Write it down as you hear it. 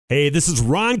Hey, this is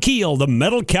Ron Keel, the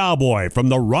metal cowboy from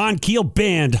the Ron Keel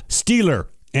Band, Steeler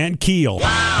and Keel.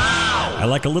 Wow. I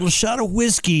like a little shot of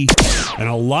whiskey and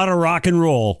a lot of rock and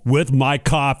roll with my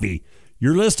coffee.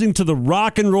 You're listening to the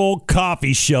Rock and Roll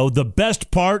Coffee Show. The best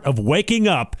part of waking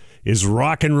up is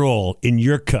rock and roll in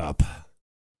your cup.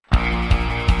 Bringing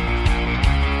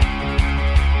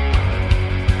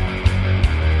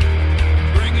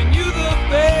you the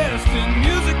best in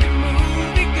music and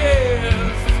movie guests.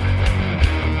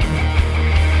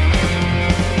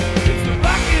 It's the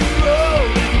Rock and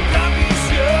Roll Coffee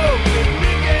Show with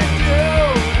Rick and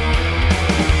Joe.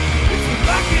 It's the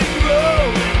Rock and Roll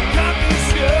Coffee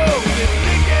Show with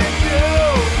Rick and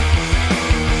Joe.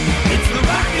 It's the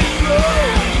Rock and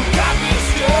Roll Coffee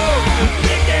Show with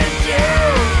Rick and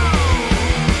Joe.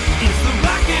 It's the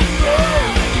Rock and Roll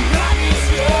Coffee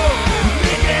Show with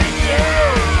Rick and Joe.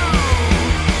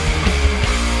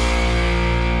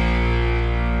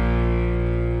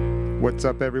 What's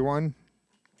up, everyone?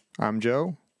 I'm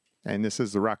Joe, and this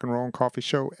is the Rock and Roll Coffee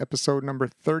Show, episode number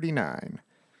 39.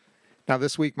 Now,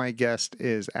 this week, my guest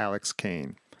is Alex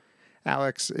Kane.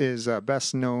 Alex is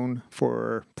best known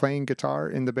for playing guitar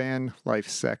in the band Life,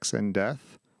 Sex, and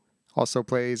Death. Also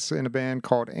plays in a band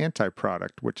called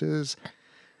Antiproduct, which is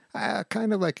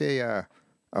kind of like a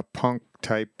punk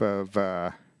type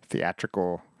of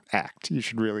theatrical act. You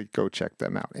should really go check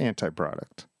them out,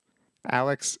 Antiproduct.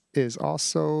 Alex is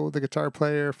also the guitar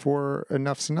player for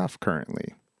Enuff's Nuff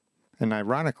currently. And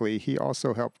ironically, he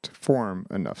also helped form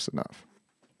Enuff's Nuff.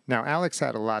 Now, Alex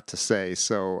had a lot to say,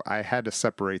 so I had to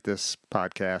separate this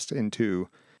podcast into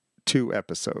 2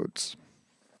 episodes.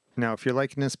 Now, if you're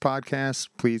liking this podcast,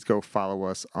 please go follow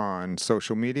us on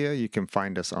social media. You can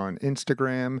find us on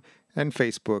Instagram and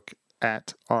Facebook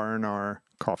at R&R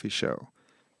Coffee Show.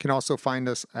 You can also find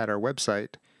us at our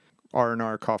website,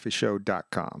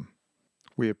 rnrcoffeeshow.com.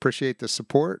 We appreciate the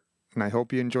support, and I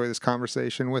hope you enjoy this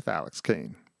conversation with Alex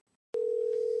Kane.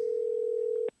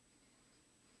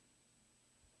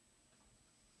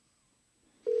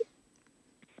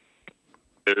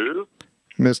 Hello?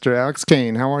 Mr. Alex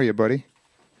Kane, how are you, buddy?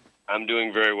 I'm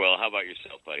doing very well. How about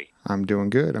yourself, buddy? I'm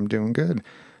doing good.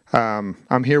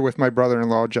 I'm here with my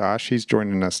brother-in-law, Josh. He's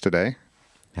joining us today.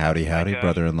 Howdy, Hi, Josh.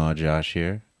 brother-in-law Josh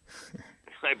here.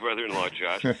 Hi, brother-in-law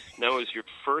Josh. Now, is your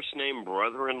first name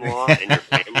brother-in-law and your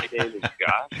family name is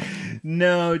Josh?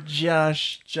 No,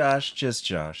 Josh, just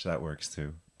Josh. That works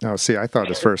too. Oh, see, I thought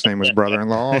his first name was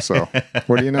brother-in-law also.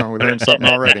 What do you know? We learned something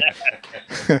already.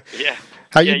 Yeah.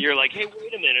 How Yeah, you? you're like, hey,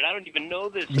 wait a minute. I don't even know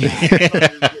this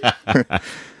guy.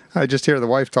 I just hear the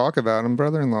wife talk about him,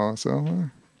 brother-in-law.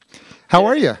 So, how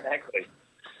are you? Exactly.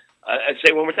 Say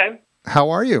it one more time.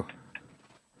 How are you?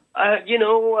 I'm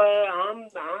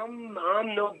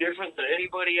no different than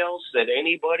anybody else that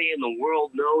anybody in the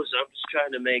world knows. I'm just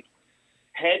trying to make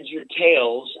heads or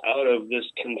tails out of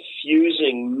this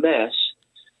confusing mess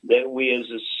that we as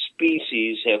a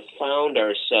species have found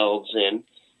ourselves in.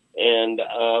 And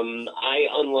I,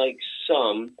 unlike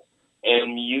some,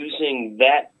 am using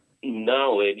that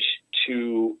knowledge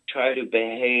to try to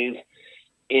behave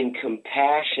in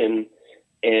compassion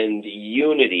and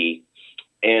unity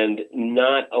and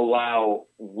not allow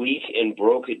weak and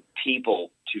broken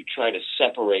people to try to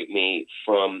separate me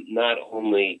from not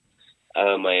only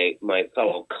my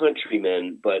fellow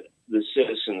countrymen, but the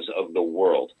citizens of the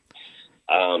world.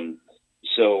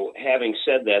 So having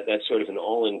said that, that's sort of an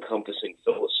all-encompassing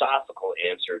philosophical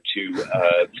answer to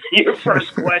your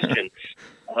first question.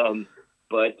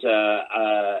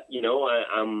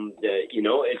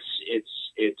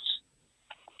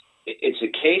 It's a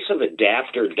case of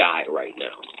adapt or die right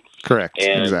now. Correct.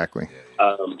 And, exactly.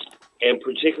 And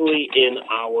particularly in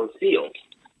our field.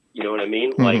 You know what I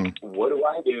mean? Mm-hmm. Like, what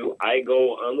do? I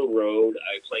go on the road.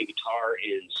 I play guitar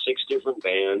in 6 different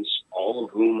bands, all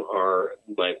of whom are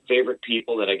my favorite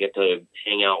people that I get to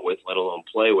hang out with, let alone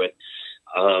play with.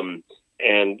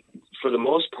 And for the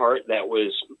most part, that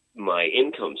was my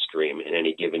income stream in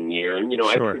any given year. And,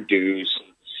 Sure. I produce,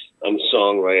 I'm a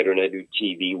songwriter, and I do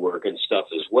TV work and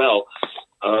stuff as well.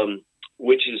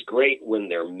 Which is great when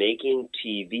they're making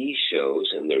TV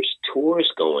shows and there's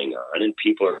tours going on and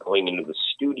people are going into the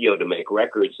studio to make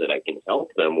records that I can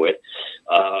help them with.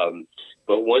 But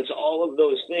once all of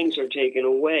those things are taken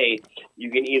away,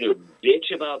 you can either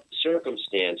bitch about the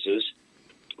circumstances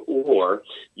or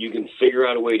you can figure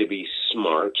out a way to be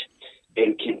smart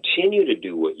and continue to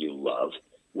do what you love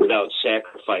without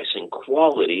sacrificing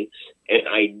quality. And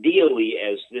ideally,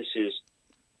 as this is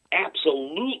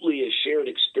absolutely a shared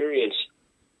experience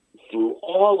through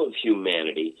all of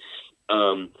humanity,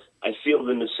 I feel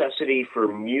the necessity for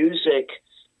music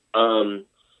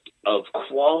of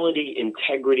quality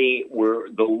integrity where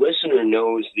the listener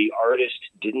knows the artist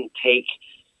didn't take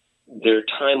their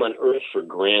time on earth for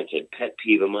granted. Pet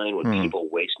peeve of mine when people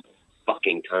waste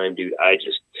fucking time, dude.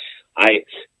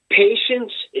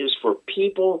 Patience is for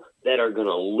people that are going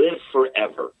to live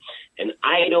forever. And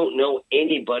I don't know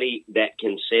anybody that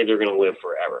can say they're going to live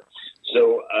forever.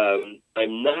 So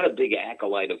I'm not a big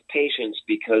acolyte of patience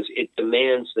because it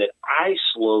demands that I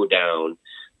slow down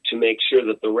to make sure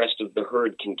that the rest of the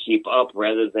herd can keep up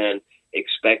rather than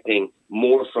expecting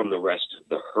more from the rest of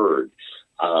the herd.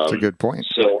 That's a good point.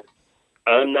 So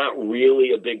I'm not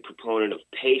really a big proponent of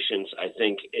patience. I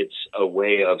think it's a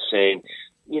way of saying,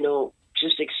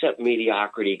 just accept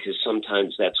mediocrity because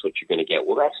sometimes that's what you're going to get.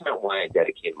 Well, that's not why I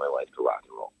dedicated my life to rock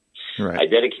and roll. Right. I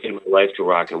dedicated my life to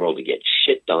rock and roll to get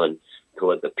shit done, to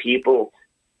let the people...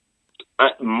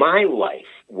 my life,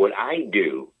 what I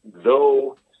do,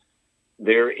 though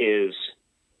there is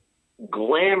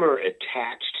glamour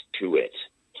attached to it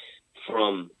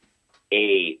from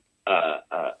a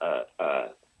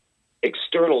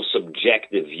external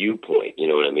subjective viewpoint, you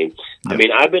know what I mean? Yeah. I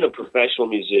mean, I've been a professional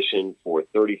musician for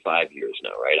 35 years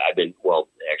now, right?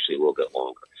 Actually a little bit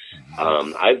longer.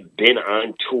 I've been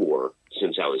on tour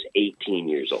since I was 18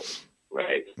 years old,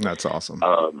 right? That's awesome.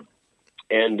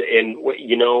 And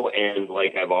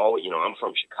like I've always, I'm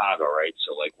from Chicago, right?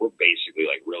 So like we're basically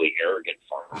like really arrogant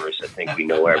farmers that think we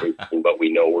know everything, but we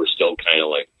know we're still kind of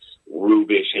like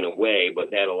rubish in a way,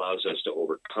 but that allows us to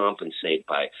overcompensate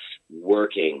by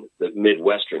working. The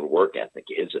Midwestern work ethic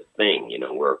is a thing.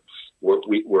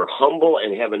 We're humble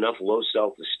and have enough low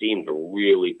self-esteem to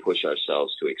really push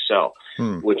ourselves to excel,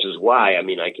 which is why,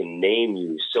 I can name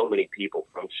you so many people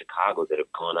from Chicago that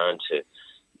have gone on to,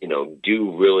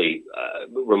 do really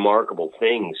remarkable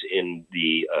things in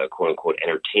the quote unquote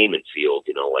entertainment field,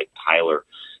 like Tyler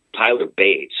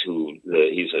Bates,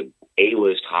 he's a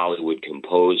A-list Hollywood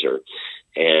composer.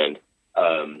 And,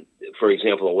 for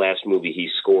example, the last movie he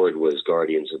scored was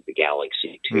Guardians of the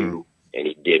Galaxy 2, and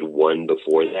he did one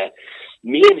before that.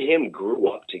 Me and him grew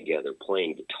up together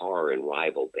playing guitar in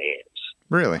rival bands.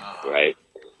 Really? Right?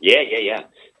 Yeah.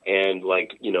 And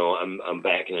like, I'm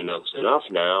back in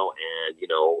Enuff now, and,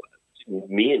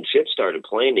 me and Chip started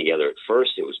playing together. At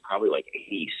first, it was probably like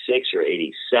 86 or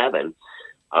 87.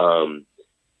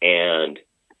 And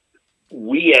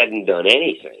we hadn't done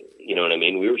anything, you know what I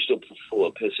mean? We were still full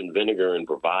of piss and vinegar and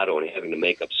bravado and having to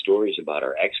make up stories about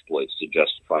our exploits to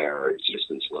justify our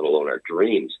existence, let alone our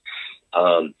dreams.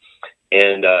 The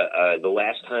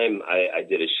last time I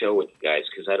did a show with the guys,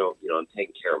 because I'm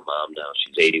taking care of Mom now.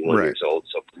 She's 81 years old.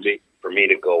 So for me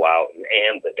to go out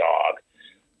and the dog.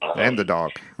 And the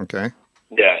dog. Okay.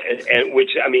 Yeah. And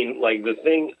which,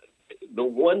 the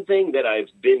one thing that I've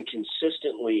been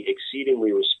consistently,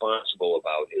 exceedingly responsible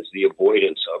about is the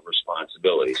avoidance of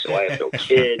responsibility. So I have no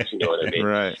kids, you know what I mean?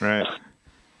 Right. I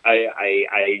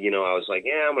was like,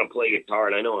 I'm going to play guitar,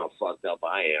 and I know how fucked up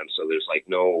I am. So there's like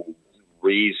no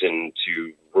reason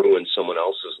to ruin someone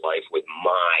else's life with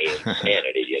my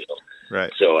insanity,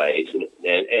 Right. So I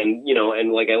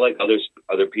like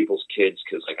other people's kids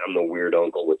because like I'm the weird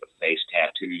uncle with the face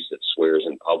tattoos that swears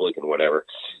in public and whatever.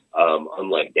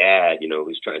 Unlike Dad,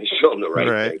 who's trying to show them the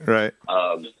right thing. Right.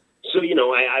 So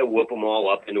I whip them all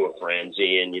up into a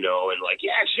frenzy, and sure,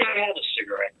 have a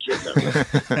cigarette, kid.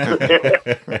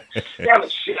 Have a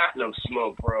shot and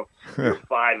smoke, bro. You're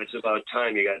 5. It's about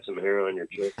time you got some hair on your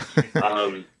chin.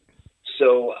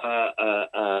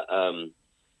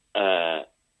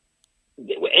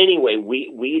 Anyway,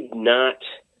 we'd not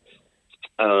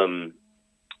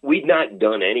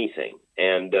done anything.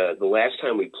 And the last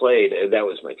time we played, that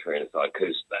was my train of thought,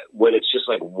 because when it's just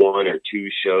like 1 or 2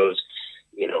 shows,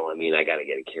 I got to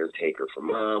get a caretaker for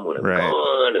Mom when I'm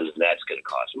gone, and that's going to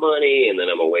cost money, and then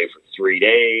I'm away for 3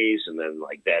 days, and then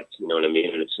like that's, you know what I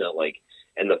mean? And it's not like,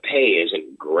 and the pay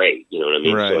isn't great, you know what I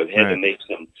mean? So I've had to make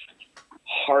some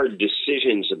hard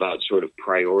decisions about sort of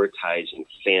prioritizing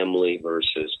family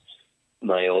versus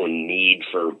my own need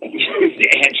for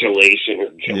adulation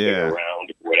or jumping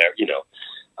around or whatever,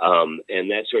 and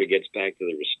that sort of gets back to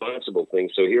the responsible thing.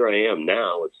 So here I am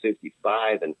now at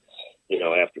 55, and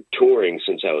after touring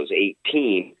since I was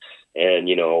 18, and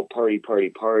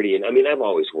party, and I've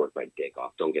always worked my dick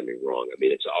off. Don't get me wrong.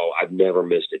 I've never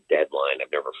missed a deadline.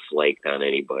 I've never flaked on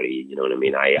anybody. You know what I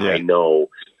mean? I know.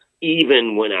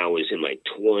 Even when I was in my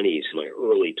 20s, my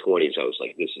early 20s, I was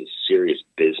like, this is serious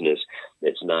business.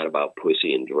 It's not about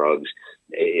pussy and drugs.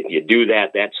 If you do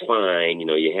that, that's fine.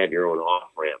 You have your own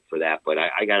off-ramp for that. But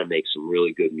I got to make some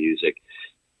really good music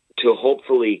to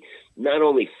hopefully not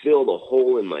only fill the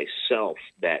hole in myself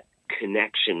that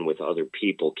connection with other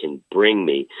people can bring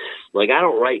me. Like, I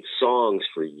don't write songs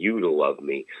for you to love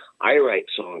me. I write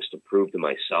songs to prove to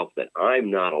myself that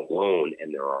I'm not alone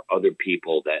and there are other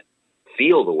people that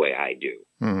feel the way I do.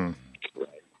 Right.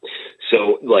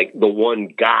 So, like, the one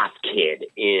goth kid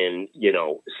in,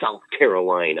 South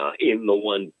Carolina, in the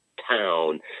one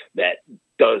town that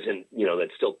doesn't, that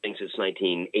still thinks it's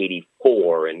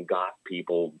 1984 and goth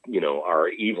people, are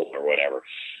evil or whatever.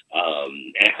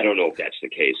 And I don't know if that's the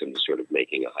case. I'm just sort of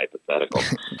making a hypothetical.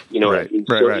 Right.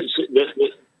 So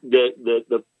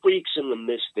the freaks and the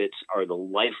misfits are the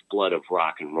lifeblood of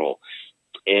rock and roll.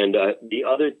 And the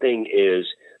other thing is,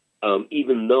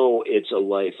 even though it's a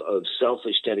life of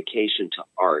selfish dedication to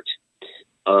art,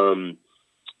 and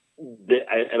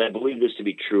I believe this to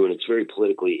be true, and it's very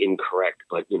politically incorrect,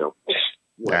 but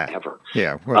whatever.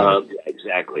 Yeah. Whatever.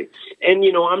 Exactly. And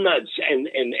I'm not,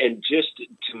 and just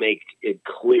to make it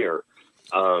clear,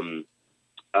 I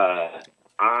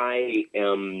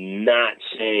am not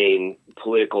saying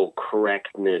political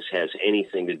correctness has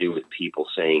anything to do with people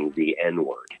saying the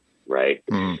N-word, right?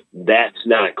 That's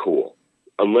not cool.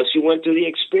 Unless you went through the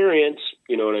experience,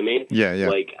 you know what I mean? Yeah.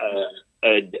 Like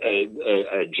a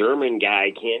German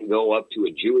guy can't go up to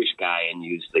a Jewish guy and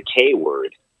use the K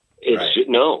word.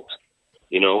 No,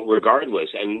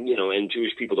 regardless. And, and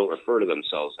Jewish people don't refer to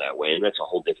themselves that way. And that's a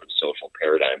whole different social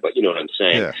paradigm. But you know what I'm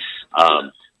saying? Yeah.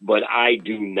 But I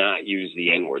do not use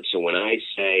the N-word. So when I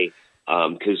say,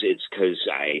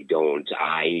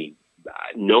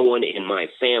 no one in my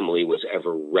family was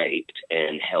ever raped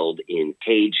and held in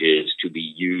cages to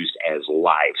be used as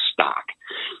livestock.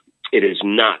 It is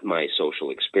not my social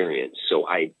experience. So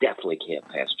I definitely can't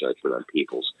pass judgment on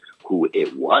people's who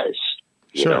it was.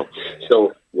 You know?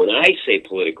 So when I say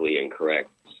politically incorrect,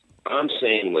 I'm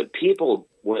saying when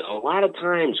a lot of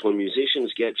times when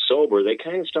musicians get sober, they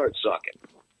kind of start sucking.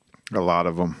 A lot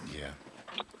of them. Yeah.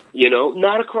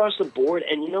 Not across the board.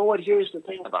 And you know what? Here's the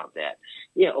thing about that.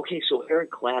 Yeah, okay, so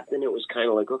Eric Clapton, it was kind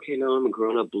of like, okay, now I'm a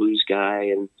grown-up blues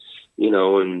guy and,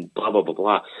 and blah, blah, blah,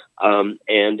 blah.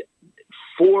 And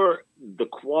for the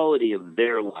quality of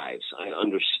their lives, I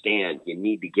understand you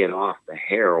need to get off the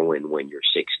heroin when you're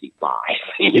 65.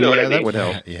 You know what I mean? That would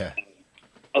help. Yeah.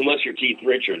 Unless you're Keith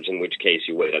Richards, in which case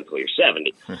you wait until you're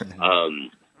 70. So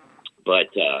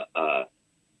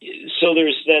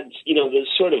there's that, this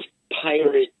sort of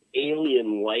pirate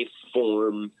alien life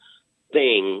form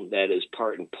thing that is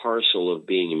part and parcel of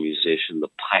being a musician, the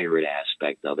pirate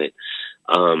aspect of it,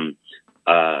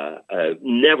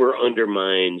 never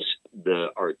undermines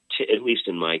at least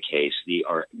in my case, the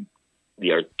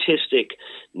artistic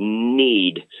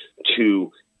need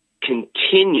to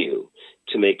continue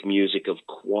to make music of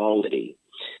quality.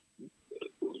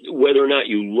 Whether or not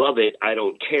you love it, I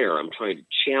don't care. I'm trying to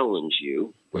challenge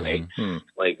you, right? Mm-hmm.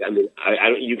 Like, I mean, I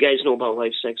don't. You guys know about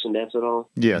Life, Sex, and Death at all?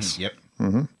 Yes. Yep.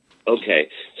 Mm-hmm. Okay,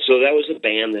 so that was a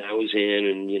band that I was in,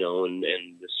 and and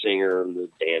the singer and the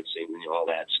dancing and all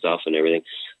that stuff and everything.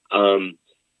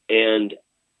 And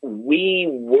we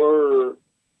were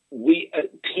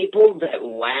people that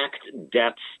lacked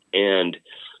depth and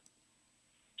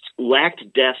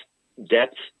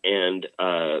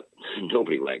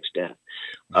nobody lacks depth.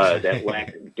 That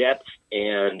lacked depth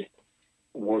and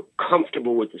were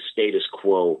comfortable with the status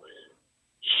quo.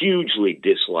 Hugely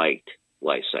disliked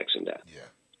Life, Sex, and Death. Yeah.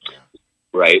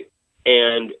 Right?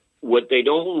 And what they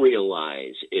don't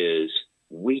realize is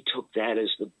we took that as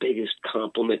the biggest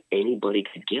compliment anybody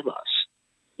could give us.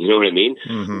 You know what I mean?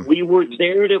 Mm-hmm. We were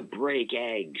there to break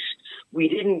eggs. We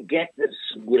didn't get this,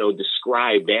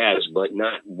 described as, but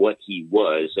not what he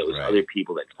was. There was other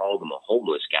people that called him a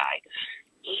homeless guy.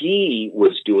 He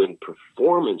was doing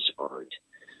performance art,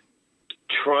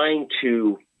 trying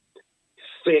to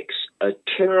fix a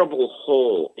terrible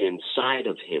hole inside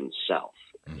of himself.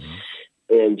 Mm-hmm.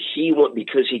 And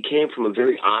because he came from a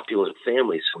very opulent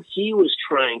family, so he was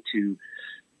trying to,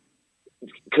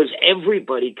 because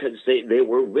they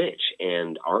were rich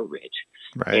and are rich.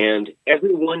 Right. And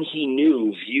everyone he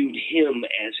knew viewed him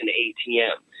as an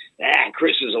ATM.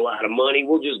 Chris is a lot of money.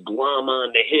 We'll just glom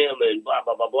onto him and blah,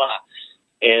 blah, blah, blah.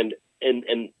 And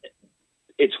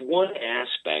it's one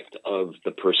aspect of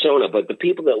the persona, but the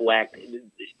people that lack,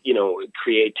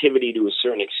 creativity to a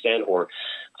certain extent, or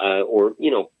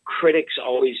critics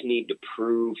always need to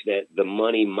prove that the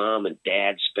money mom and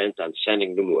dad spent on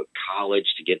sending them to a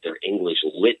college to get their English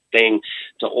lit thing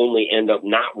to only end up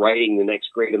not writing the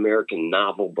next great American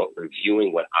novel, but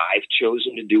reviewing what I've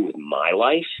chosen to do with my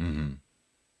life. Mm-hmm.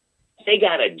 they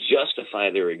got to justify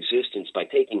their existence by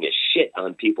taking a shit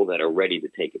on people that are ready to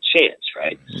take a chance,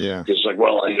 right? Yeah. Because it's like,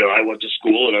 well, I went to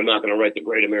school and I'm not going to write the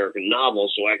great American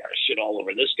novel, so I got to shit all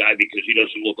over this guy because he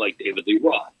doesn't look like David Lee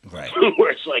Roth. Right.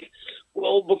 Where it's like,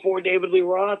 well, before David Lee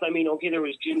Roth, I mean, okay, there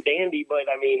was Jim Dandy, but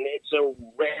I mean, it's a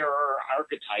rare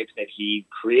archetype that he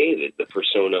created, the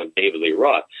persona of David Lee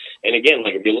Roth. And again,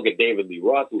 like if you look at David Lee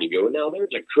Roth and you go, now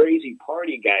there's a crazy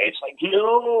party guy. It's like,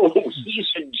 no, he's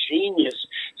a genius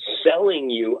selling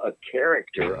you a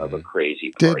character of a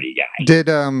crazy party guy. Did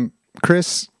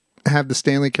Chris have the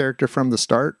Stanley character from the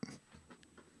start?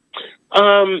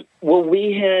 Well,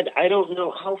 we had, I don't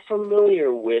know how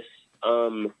familiar with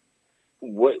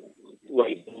what,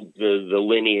 like the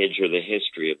lineage or the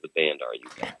history of the band are you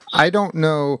guys? I don't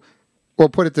know. Well,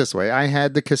 put it this way. I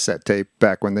had the cassette tape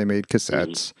back when they made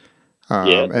cassettes.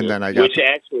 And then I got... Which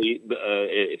actually,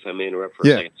 if I may interrupt for a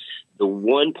second, the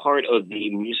one part of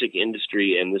the music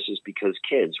industry, and this is because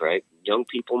kids, right? Young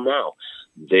people now,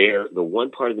 the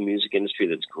one part of the music industry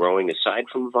that's growing aside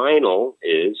from vinyl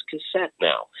is cassette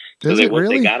now. So they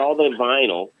got all the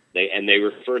vinyl. They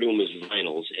refer to them as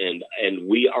vinyls, and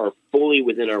we are fully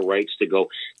within our rights to go.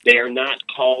 They are not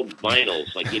called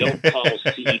vinyls. Like you don't call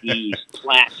CDs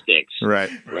plastics,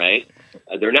 right?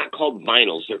 They're not called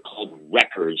vinyls. They're called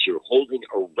records. You're holding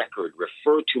a record.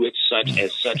 Refer to it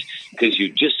as such because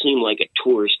you just seem like a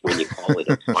tourist when you call it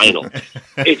a vinyl.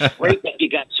 It's great that you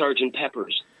got Sgt.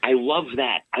 Pepper's. I love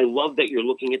that. I love that you're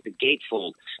looking at the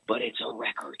gatefold, but it's a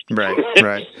record.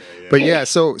 Right. But yeah,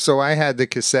 so I had the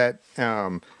cassette.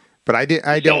 But I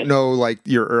don't know like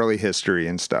your early history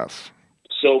and stuff.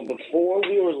 So before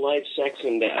we were Life, Sex,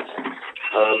 and Death,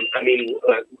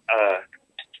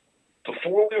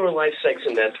 before we were Life, Sex,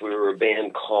 and Death, we were a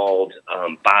band called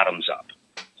Bottoms Up.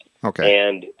 Okay.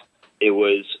 And it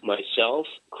was myself,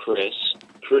 Chris,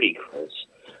 Pretty Chris,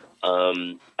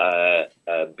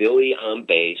 Billy on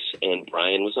bass, and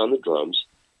Brian was on the drums.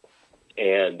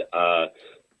 And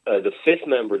the fifth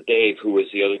member, Dave, who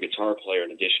was the other guitar player in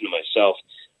addition to myself,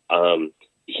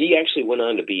 he actually went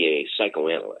on to be a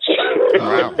psychoanalyst.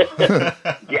 Wow.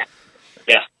 Yeah.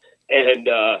 And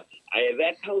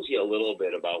that tells you a little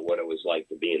bit about what it was like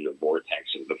to be in the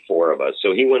vortex of the four of us.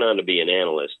 So he went on to be an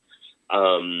analyst,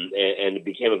 and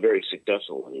became a very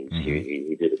successful one.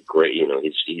 He did a great,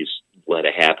 he's led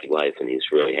a happy life, and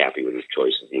he's really happy with his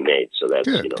choices he made. So that's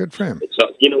good for him.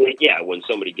 So when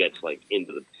somebody gets like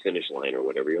into the finish line or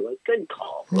whatever, you're like, good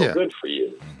call, good for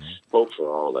you. Hope for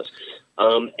all of us.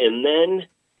 And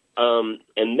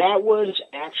that was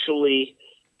actually,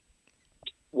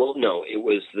 well, no, it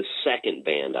was the second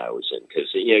band I was in. Because,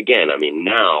 again,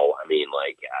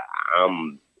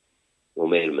 well,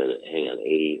 wait a minute, hang on,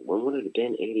 80, when would it have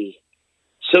been, 80?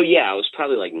 So, yeah, I was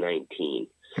probably like 19.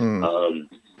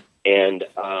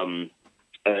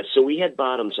 So we had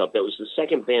Bottoms Up. That was the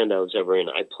second band I was ever in.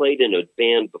 I played in a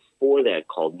band before that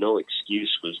called No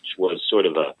Excuse, which was sort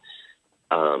of a,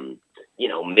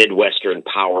 Midwestern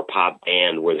power pop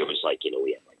band where there was like,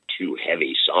 we had like two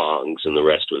heavy songs and the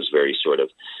rest was very sort of,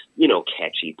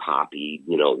 catchy poppy,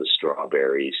 the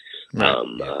Strawberries,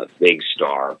 Big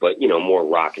Star, but, more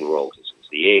rock and roll because it was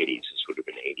the 80s. This would have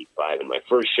been 85. And my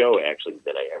first show actually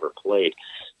that I ever played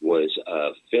was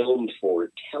filmed for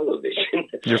television.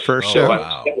 Your first show?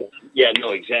 Wow. Yeah,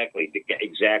 no, exactly.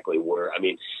 Where,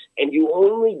 and you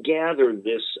only gather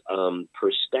this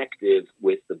perspective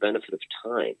with the benefit of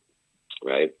time,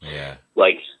 right? Yeah.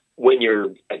 Like, when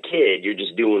you're a kid, you're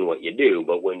just doing what you do.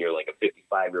 But when you're like a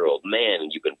 55-year-old man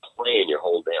and you've been playing your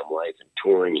whole damn life and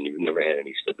touring and you've never had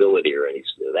any stability or any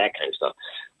of that kind of stuff,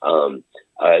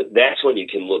 that's when you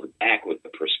can look back with the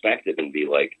perspective and be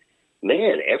like,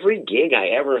 man, every gig I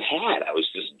ever had, I was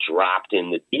just dropped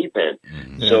in the deep end.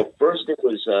 Yeah. So first it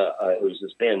was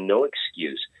this band, No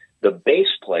Excuse. The bass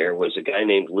player was a guy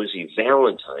named Lizzie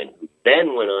Valentine, who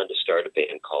then went on to start a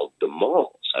band called The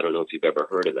Malls. I don't know if you've ever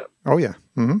heard of them. Oh, yeah.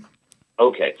 Mm-hmm.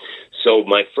 Okay. So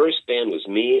my first band was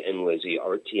me and Lizzie,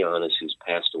 Art Tianis, who's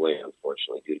passed away,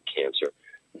 unfortunately, due to cancer.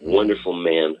 Wonderful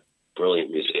man, brilliant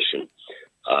musician.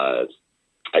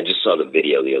 I just saw the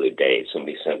video the other day.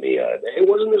 Somebody sent me, hey,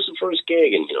 wasn't this the first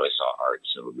gig? And, I saw Art,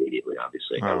 so immediately,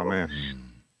 obviously, I got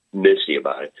misty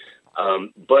about it.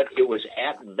 But it was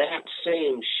at that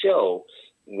same show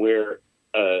where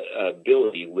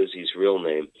Billy, Lizzie's real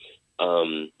name,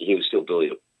 he was still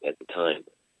Billy at the time,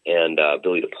 and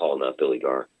Billy DePaul, not Billy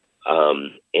Garr.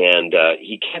 And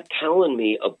he kept telling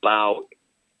me about,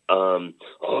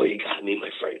 you got to meet my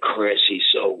friend Chris. He's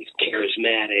so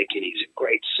charismatic, and he's a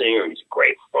great singer, and he's a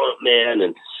great front man.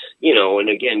 And, and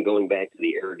again, going back to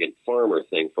the arrogant farmer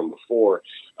thing from before,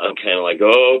 I'm kind of like, you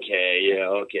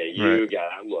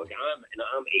got it. Look,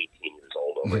 I'm 18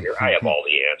 I have all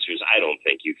the answers. I don't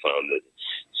think you found it.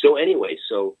 So anyway,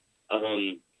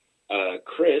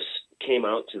 Chris came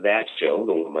out to that show,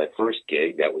 my first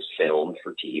gig that was filmed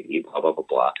for TV, blah, blah, blah,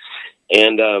 blah.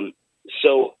 And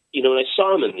so, when I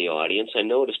saw him in the audience, I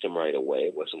noticed him right away.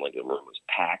 It wasn't like the room was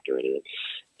packed or anything.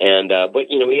 And, but,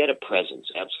 he had a presence,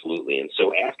 absolutely. And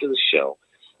so after the show,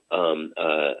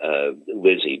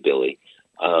 Billy,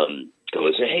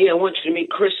 goes, hey, I want you to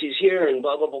meet Chris. He's here, and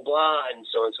blah, blah, blah, blah, and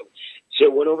so on and so forth. So I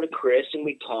went over to Chris, and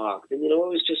we talked. And, it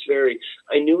was just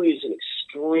I knew he was an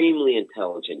extremely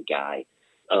intelligent guy.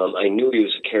 I knew he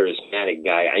was a charismatic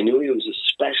guy. I knew he was a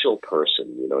special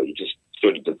person. You just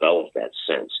sort of developed that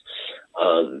sense.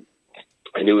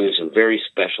 I knew he was a very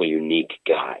special, unique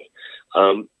guy.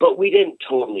 But we didn't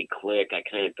totally click. I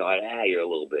kind of thought, you're a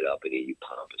little bit uppity, you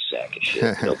pompous sack of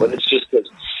shit. But it's just that,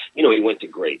 he went to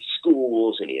great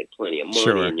schools and he had plenty of money.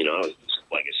 Sure. And, I was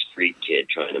like a street kid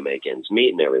trying to make ends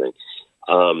meet and everything.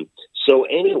 So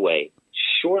anyway,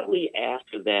 shortly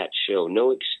after that show,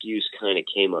 No Excuse kind of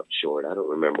came up short. I don't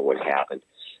remember what happened.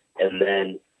 And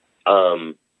then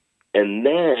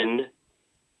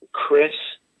Chris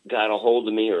got a hold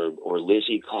of me, or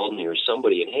Lizzie called me, or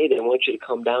somebody, and hey, they want you to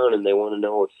come down, and they want to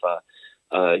know if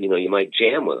you might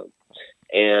jam with them.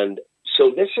 And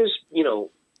so this is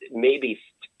maybe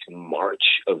March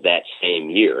of that same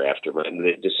year. After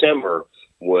December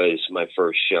was my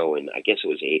first show, and I guess it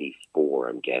was '84.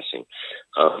 I'm guessing,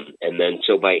 and then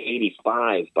so by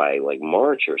 '85, by like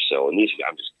March or so, and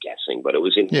I'm just guessing, but it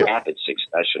was in rapid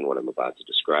succession what I'm about to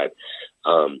describe.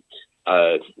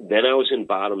 Then I was in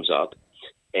Bottoms Up.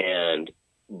 And,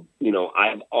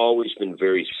 I've always been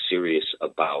very serious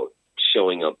about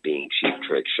showing up being Cheap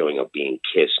Trick, showing up being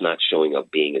Kiss, not showing up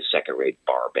being a second-rate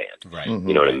bar band. Right. Mm-hmm.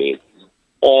 You know what I mean?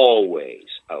 Always,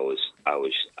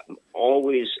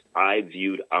 I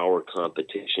viewed our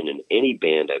competition in any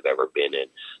band I've ever been in,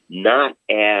 not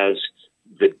as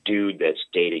the dude that's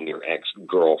dating your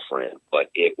ex-girlfriend,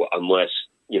 but unless,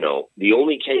 the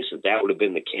only case that would have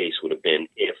been the case would have been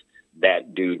if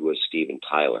that dude was Steven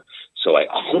Tyler. So I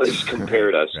always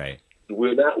compared us. Right.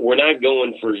 We're not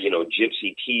going for,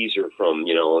 Gypsy Teaser from,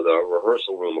 the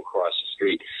rehearsal room across the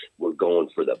street. We're going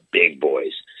for the big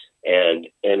boys. And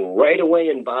right away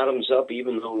in Bottoms Up,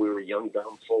 even though we were young,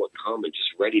 dumb, full of cum, and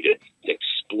just ready to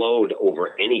explode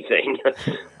over anything,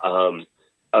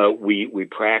 we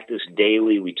practiced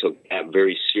daily. We took that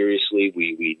very seriously.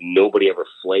 Nobody ever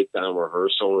flaked on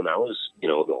rehearsal, and I was,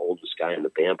 the oldest guy in the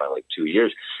band by like 2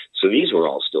 years. So these were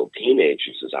all still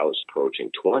teenagers as I was approaching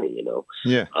 20,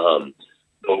 Yeah.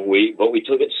 But we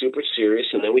took it super serious,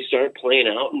 and then we started playing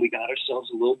out, and we got ourselves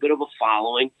a little bit of a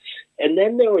following. And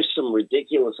then there was some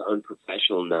ridiculous,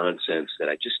 unprofessional nonsense that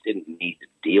I just didn't need to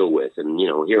deal with. And,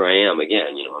 here I am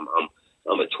again,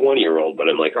 I'm a 20-year-old, but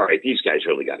I'm like, all right, these guys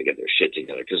really got to get their shit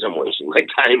together because I'm wasting my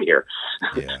time here.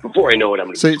 Yeah. Before I know it, I'm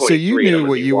going to be 23. So you knew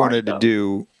what you wanted to to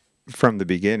do from the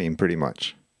beginning, pretty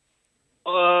much.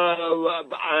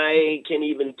 I can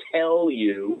even tell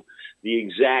you the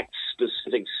exact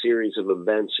specific series of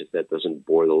events if that doesn't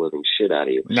bore the living shit out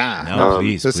of you. No,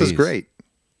 please, this is please. great.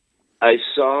 I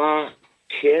saw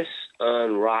Kiss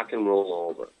on Rock and Roll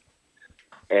Over,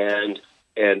 and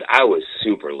I was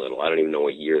super little. I don't even know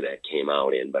what year that came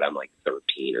out in, but I'm like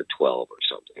 13 or 12 or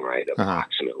something, right?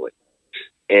 Approximately.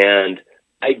 And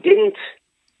I didn't.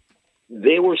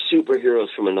 They were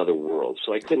superheroes from another world,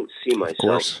 so I couldn't see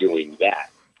myself doing that,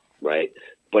 right?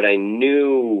 But I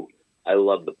knew I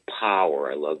loved the power,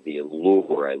 I loved the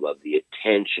allure, I loved the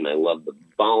attention, I loved the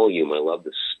volume, I loved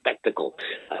the spectacle,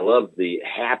 I loved the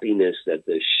happiness that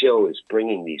the show is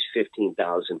bringing these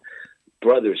 15,000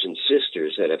 brothers and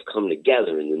sisters that have come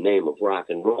together in the name of rock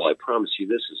and roll. I promise you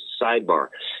this is a sidebar.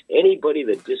 Anybody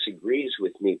that disagrees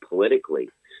with me politically,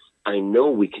 I know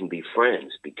we can be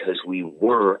friends because we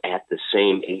were at the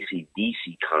same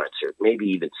AC/DC concert, maybe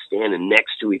even standing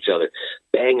next to each other,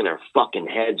 banging our fucking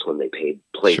heads when they played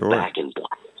Back in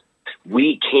Black.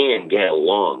 We can get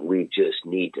along. We just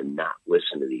need to not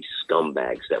listen to these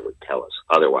scumbags that would tell us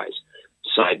otherwise.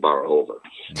 Sidebar over.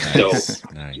 Nice.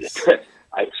 So Nice.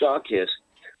 I saw Kiss,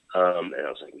 and I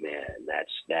was like, man,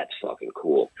 that's fucking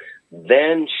cool.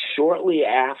 Then shortly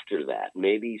after that,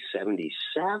 maybe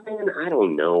 77, I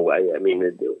don't know. I mean,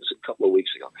 it was a couple of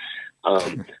weeks ago.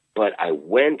 But I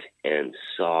went and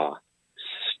saw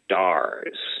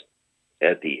Stars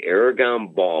at the Aragon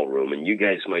Ballroom, and you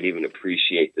guys might even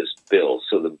appreciate this bill.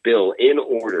 So the bill in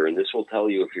order, and this will tell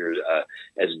you if you're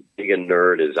as big a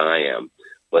nerd as I am,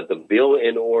 but the bill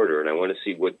in order, and I want to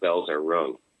see what bells are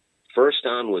rung. First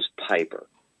on was Piper.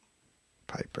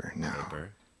 Piper, no.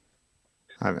 Piper.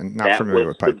 I'm not familiar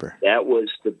with Piper. That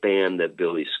was the band that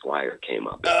Billy Squier came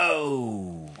up with.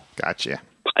 Oh. Gotcha.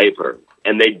 Piper.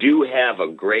 And they do have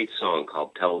a great song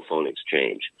called Telephone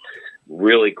Exchange.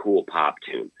 Really cool pop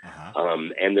tune.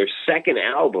 And their second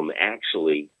album,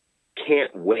 actually,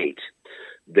 Can't Wait.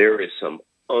 There is some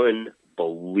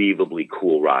unbelievably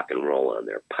cool rock and roll on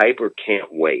there. Piper,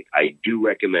 Can't Wait. I do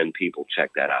recommend people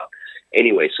check that out.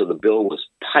 Anyway, so the bill was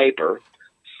Piper,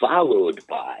 followed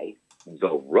by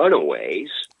The Runaways.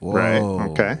 Whoa. Right.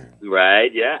 Okay.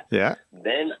 Right, yeah. Yeah.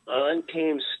 Then on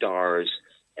came Stars,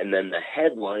 and then the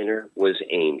headliner was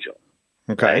Angel.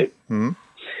 Okay. Right? Mm-hmm.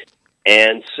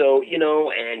 And so,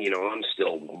 I'm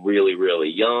still really, really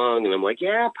young, and I'm like,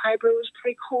 yeah, Piper was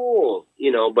pretty cool,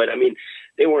 but I mean,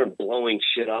 they weren't blowing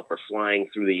shit up or flying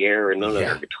through the air, and none of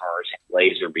their guitars had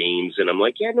laser beams, and I'm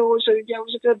like, it was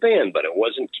a good band, but it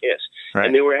wasn't Kiss. Right.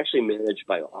 And they were actually managed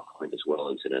by Auckland as well,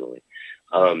 incidentally.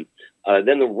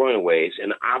 Then the Runaways,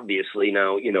 and obviously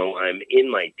now, I'm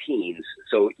in my teens,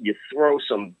 so you throw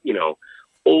some,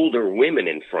 older women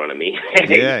in front of me.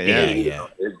 Yeah.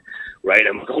 Right,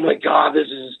 I'm like, oh my God, this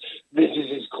is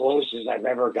as close as I've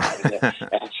ever gotten to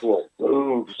actual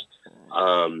boobs.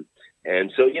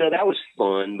 And so that was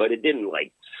fun, but it didn't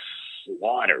like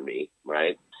slaughter me,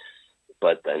 right?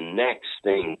 But the next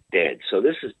thing did. So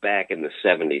this is back in the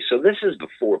 70s. So this is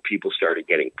before people started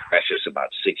getting precious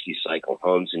about 60 cycle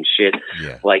hums and shit.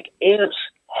 Yeah. Like amps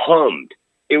hummed.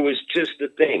 It was just the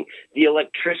thing. The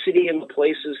electricity in the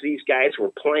places these guys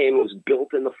were playing was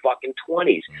built in the fucking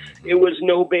 20s. It was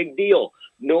no big deal.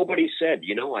 Nobody said,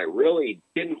 I really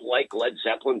didn't like Led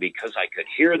Zeppelin because I could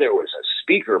hear there was a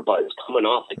speaker buzz coming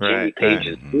off of Jimmy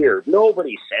Page's ear.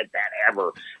 Nobody said that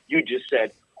ever. You just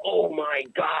said, oh my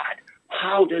God,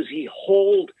 how does he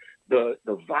hold the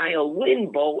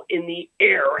violin bow in the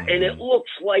air, and it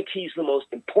looks like he's the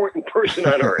most important person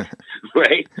on earth,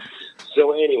 right?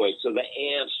 So anyway, so the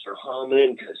amps are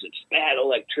humming because it's bad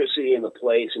electricity in the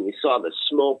place, and you saw the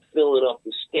smoke filling up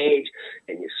the stage,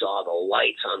 and you saw the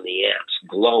lights on the amps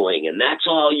glowing, and that's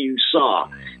all you saw.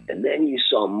 And then you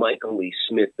saw Michael Lee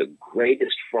Smith, the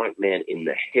greatest frontman in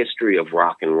the history of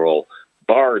rock and roll,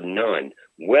 bar none,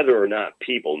 whether or not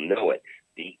people know it.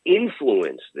 The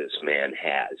influence this man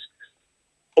has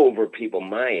over people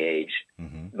my age,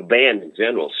 the band in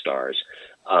general, Stars,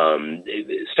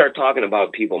 start talking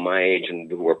about people my age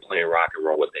and who are playing rock and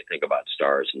roll, what they think about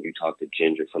Stars. And you talk to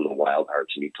Ginger from the Wild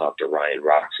Hearts, and you talk to Ryan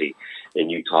Roxy,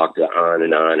 and you talk to on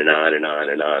and on and on and on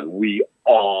and on. We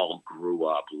all grew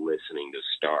up listening to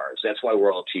Stars. That's why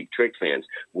we're all Cheap Trick fans.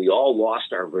 We all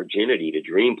lost our virginity to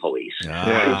Dream Police.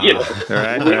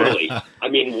 Literally. I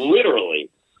mean, literally.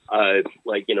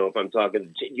 If I'm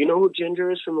talking, you know who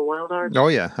Ginger is from the Wild Hearts? Oh,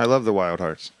 yeah. I love the Wild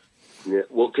Hearts. Yeah,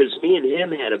 well, because me and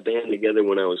him had a band together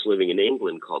when I was living in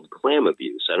England called Clam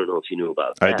Abuse. I don't know if you knew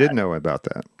about that. I did know about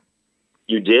that.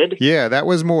 You did? Yeah, that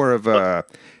was more of a...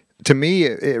 To me,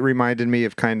 it reminded me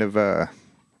of kind of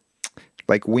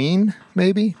like Ween,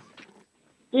 maybe?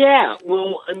 Yeah,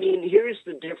 well, I mean, here's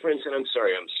the difference, and I'm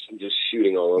sorry, I'm just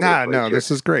shooting all over the place No, here.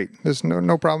 this is great. There's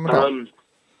no problem at all.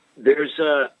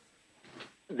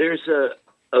 There's a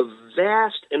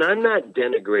vast, and I'm not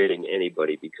denigrating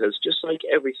anybody, because just like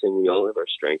everything, we all have our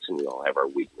strengths and we all have our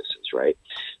weaknesses, right?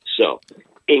 So,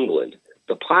 England,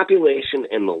 the population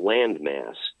and the land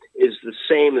mass is the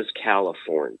same as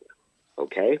California,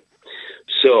 okay?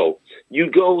 So, you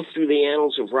go through the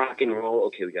annals of rock and roll.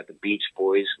 Okay, we got the Beach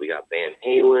Boys, we got Van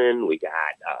Halen, we got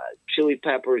Chili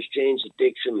Peppers, Jane's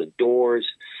Addiction, The Doors,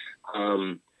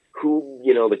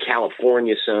 the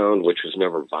California sound, which was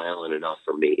never violent enough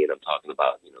for me. And I'm talking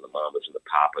about, the Mamas and the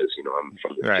Papas, I'm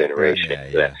from this generation.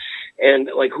 Right, yeah. And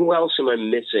who else am I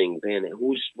missing?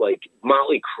 Who's like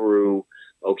Motley Crue?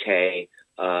 Okay.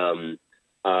 And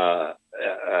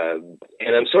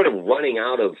I'm sort of running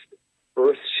out of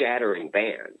earth-shattering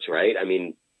bands, right? I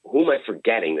mean, who am I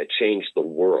forgetting that changed the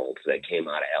world that came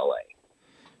out of L.A.?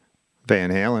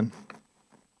 Van Halen.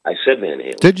 I said Van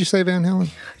Halen. Did you say Van Halen?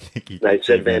 I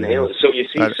said Van Halen. So you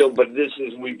see, but this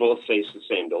is, we both face the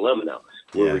same dilemma now.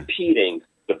 We're repeating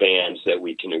the bands that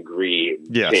we can agree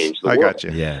changed the world. I got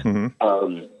you. Yeah.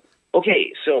 Mm-hmm.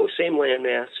 Okay, so same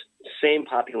landmass, same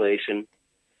population.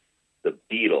 The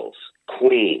Beatles,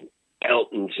 Queen,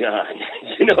 Elton John.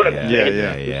 You know what I'm saying?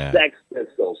 Yeah. The Sex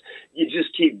Pistols. You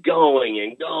just keep going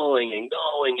and going and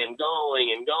going and going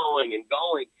and going and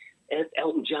going. And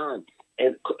Elton John.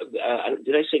 And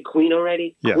did I say Queen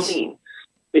already? Yes. Queen.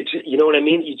 You know what I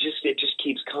mean? It just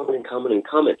keeps coming and coming and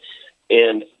coming.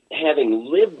 And having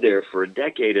lived there for a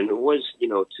decade, and it was,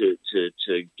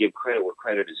 to give credit where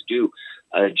credit is due,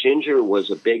 Ginger was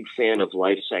a big fan of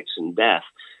Life, Sex, and Death,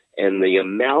 and the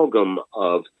amalgam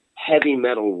of heavy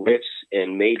metal riffs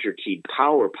and major keyed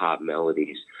power pop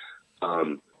melodies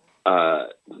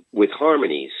with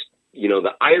harmonies,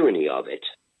 the irony of it,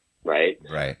 right?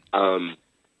 Right.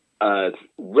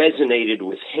 Resonated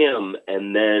with him,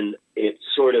 and then it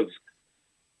sort of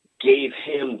gave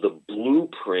him the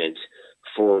blueprint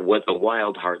for what the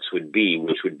Wild Hearts would be,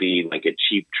 which would be like a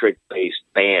cheap trick-based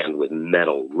band with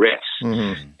metal riffs.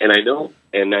 Mm-hmm. And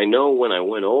I know when I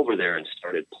went over there and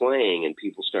started playing and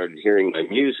people started hearing my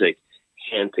music,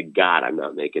 hand to God, I'm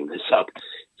not making this up,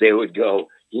 they would go,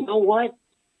 you know what?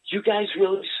 You guys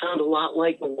really sound a lot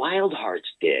like the Wild Hearts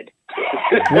did.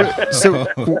 So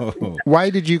why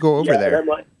did you go over there?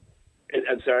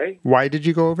 I'm sorry? Why did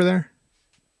you go over there?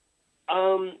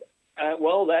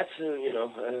 Well, that's,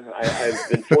 I've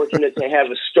been fortunate to have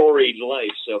a storied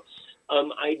life. So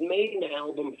I'd made an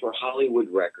album for Hollywood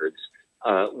Records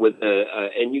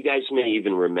and you guys may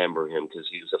even remember him because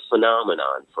he was a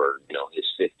phenomenon for, his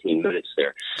 15 minutes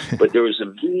there. But there was a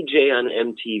VJ on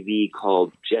MTV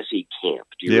called Jesse Camp.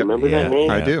 Do you remember that name?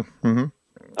 I do. Mm-hmm.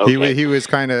 Okay. He was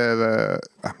kind of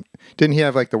didn't he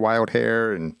have like the wild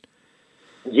hair and...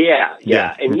 Yeah.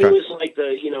 And okay. he was like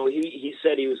he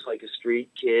said he was like a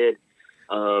street kid.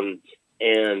 And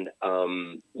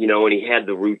he had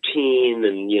the routine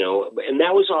and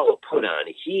that was all a put on.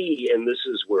 And this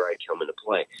is where I come into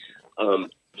play.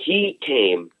 He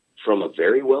came from a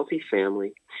very wealthy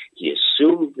family. He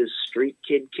assumed this street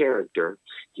kid character.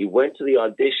 He went to the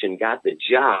audition, got the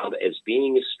job as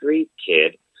being a street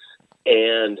kid,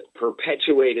 and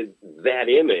perpetuated that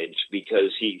image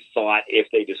because he thought if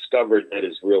they discovered that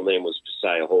his real name was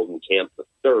Josiah Holden Camp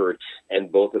III,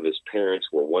 and both of his parents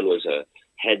one was a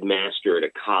headmaster at a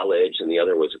college and the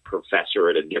other was a professor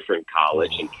at a different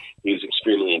college, and he was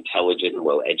extremely intelligent and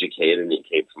well educated and he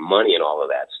came from money and all of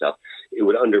that stuff, it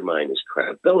would undermine his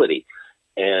credibility.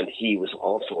 And he was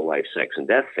also a Life, Sex, and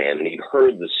Death fan, and he'd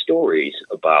heard the stories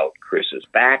about Chris's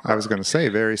background. I was going to say,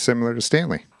 very similar to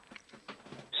Stanley.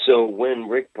 So when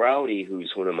Rick Browdy,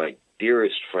 who's one of my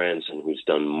dearest friends and who's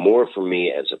done more for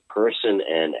me as a person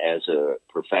and as a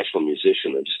professional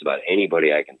musician than just about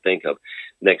anybody I can think of,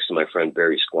 next to my friend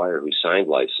Barry Squire, who signed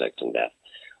Life, Sex, and Death.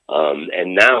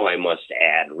 And now I must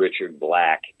add Richard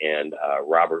Black and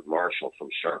Robert Marshall from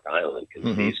Shark Island,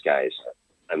 because these guys,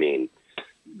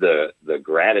 the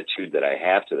gratitude that I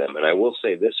have to them. And I will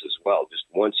say this as well, just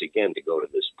once again to go to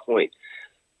this point,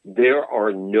 there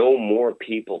are no more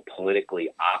people politically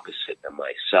opposite than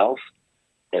myself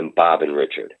and Bob and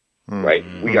Richard, right?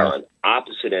 We are on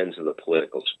opposite ends of the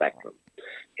political spectrum,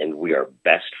 and we are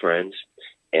best friends,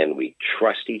 and we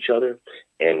trust each other,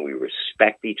 and we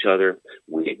respect each other.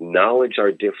 We acknowledge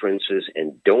our differences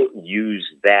and don't use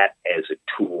that as a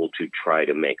tool to try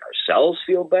to make ourselves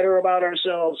feel better about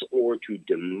ourselves or to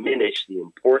diminish the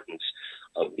importance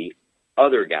of the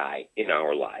other guy in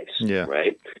our lives,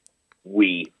 right?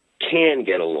 We can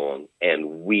get along,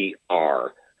 and we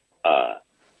are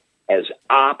as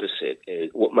opposite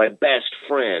as what my best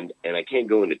friend, and I can't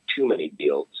go into too many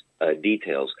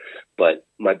details, but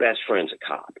my best friend's a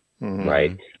cop,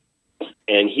 right?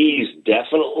 And he's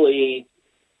definitely,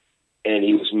 and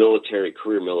he was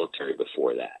career military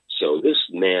before that. So this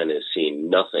man has seen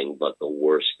nothing but the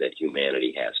worst that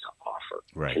humanity has to offer,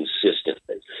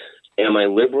 consistently. Am I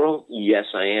liberal? Yes,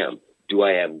 I am. Do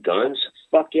I have guns?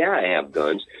 Fuck yeah, I have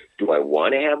guns. Do I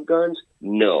want to have guns?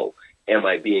 No. Am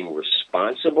I being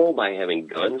responsible by having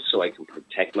guns so I can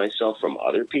protect myself from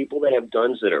other people that have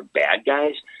guns that are bad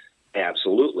guys?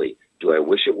 Absolutely. Do I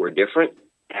wish it were different?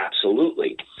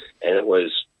 Absolutely. And it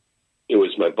was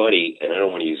my buddy, and I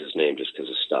don't want to use his name just because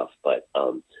of stuff, but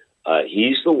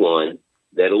he's the one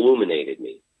that illuminated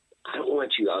me. I don't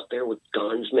want you out there with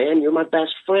guns, man. You're my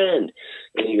best friend.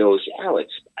 And he goes,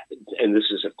 Alex, and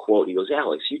this is a quote, he goes,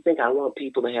 Alex, you think I want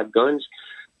people to have guns,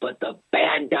 but the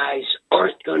bad guys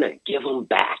aren't going to give them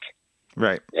back.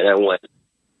 Right. And I went,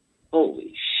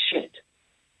 holy shit,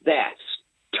 that's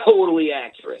totally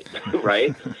accurate,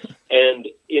 right? And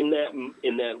in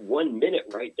that 1 minute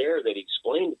right there that he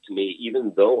explained it to me,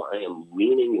 even though I am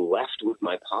leaning left with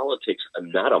my politics, I'm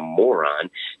not a moron,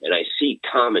 and I see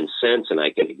common sense and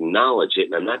I can acknowledge it,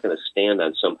 and I'm not going to stand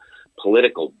on some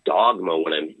political dogma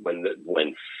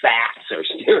when facts are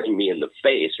staring me in the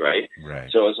face, right?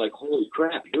 So I was like, holy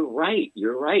crap, you're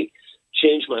right.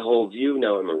 Changed my whole view.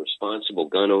 Now I'm a responsible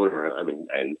gun owner. I'm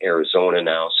in Arizona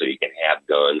now, so you can have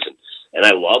guns, and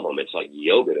I love them. It's like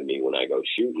yoga to me when I go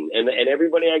shooting, and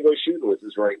everybody I go shooting with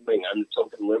is right wing. I'm the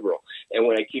token liberal, and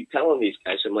when I keep telling these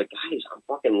guys, I'm like, guys, I'm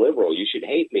fucking liberal. You should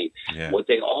hate me. What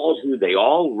they all do, they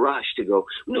all rush to go,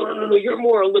 no, you're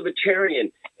more a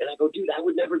libertarian. And I go, dude, I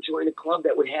would never join a club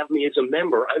that would have me as a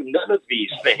member. I'm none of these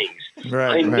things.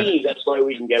 Me, that's why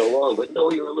we can get along. But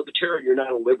no, you're a libertarian. You're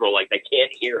not a liberal. Like, I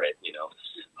can't hear it,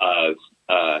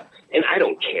 And I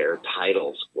don't care,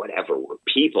 titles, whatever, we're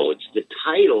people. It's the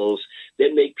titles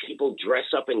that make people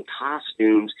dress up in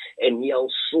costumes and yell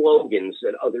slogans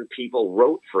that other people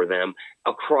wrote for them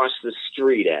across the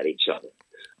street at each other.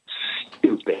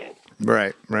 Stupid.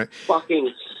 Right.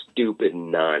 Fucking stupid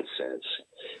nonsense.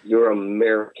 You're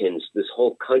Americans. This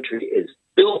whole country is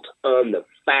built on the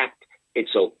fact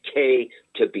it's okay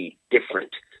to be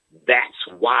different. That's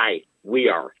why we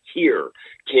are here.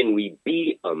 Can we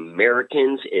be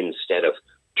Americans instead of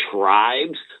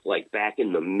tribes like back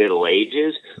in the Middle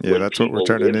Ages? Yeah, that's what we're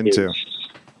turning into.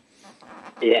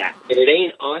 Yeah, and it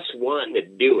ain't us wanting to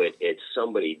do it. It's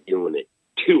somebody doing it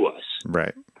to us.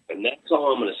 Right. And that's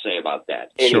all I'm going to say about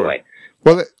that. Anyway.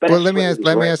 Sure. Well, let me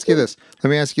ask you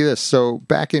this. So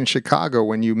back in Chicago,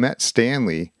 when you met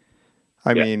Stanley,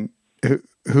 I mean,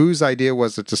 whose idea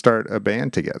was it to start a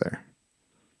band together?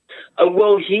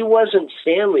 Well, he wasn't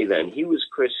Stanley then. He was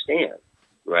Chris Stan,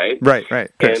 right? Right,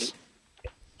 Chris.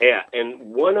 And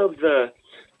one of the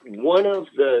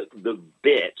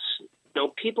bits. You know,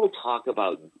 people talk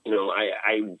about. You know,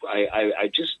 I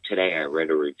just today I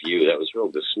read a review that was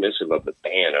real dismissive of the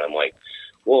band, and I'm like,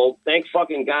 well, thank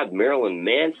fucking God Marilyn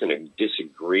Manson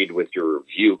disagreed with your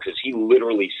review, because he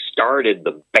literally started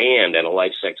the band at a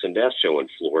Life, Sex, and Death show in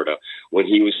Florida when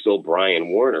he was still Brian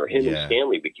Warner. Him and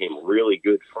Stanley became really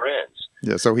good friends.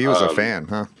 Yeah, so he was a fan,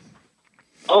 huh?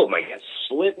 Oh, my God.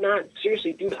 Slipknot?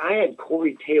 Seriously, dude, I had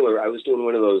Corey Taylor. I was doing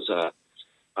one of those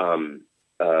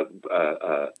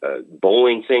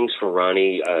bowling things for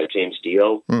Ronnie James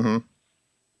Dio. Mm-hmm.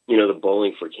 You know, the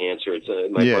Bowling for Cancer. It's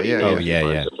my buddy.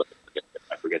 Yeah.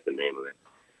 I forget the name of it.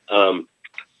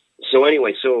 So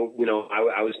anyway, you know,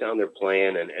 I was down there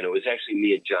playing, and it was actually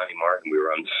me and Johnny Martin. We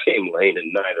were on the same lane,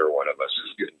 and neither one of us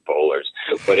is good bowlers.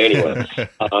 But anyway,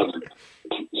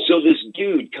 so this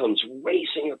dude comes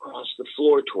racing across the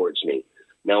floor towards me.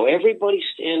 Now everybody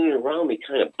standing around me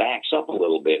kind of backs up a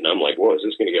little bit, and I'm like, "Whoa, is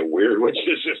this going to get weird? What's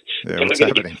this? Am I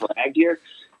going to get flagged here?"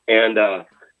 And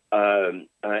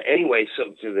anyway,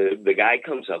 so the guy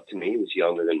comes up to me. He was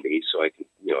younger than me, so I can,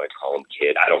 you know, I call him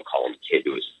kid. I don't call him kid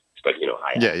to his, but you know,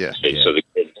 So the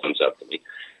kid comes up to me,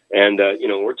 and you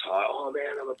know, we're talking. Oh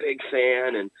man, I'm a big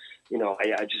fan, and you know,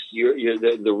 I just you're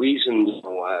the reason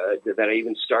that I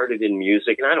even started in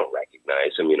music, and I don't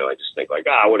recognize him. You know, I just think like,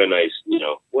 what a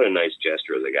nice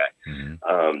gesture of the guy.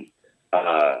 Mm-hmm.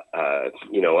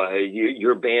 You know,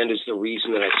 your band is the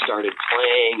reason that I started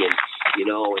playing, and you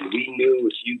know, and we knew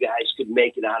if you guys could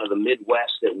make it out of the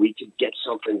Midwest that we could get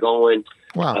something going.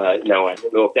 Wow. Now I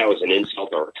don't know if that was an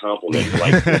insult or a compliment.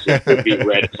 Like it could be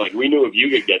read. It's like we knew if you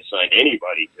could get signed,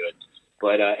 anybody could.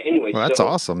 But anyway, well, that's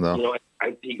awesome, though. You know,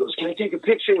 he goes, "Can I take a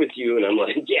picture with you?" And I'm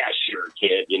like, "Yeah, sure,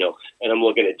 kid." You know, and I'm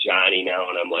looking at Johnny now,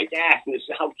 and I'm like,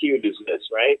 how cute is this,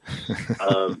 right?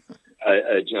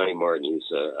 Johnny Martin, he's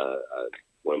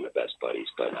one of my best buddies.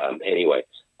 But anyway,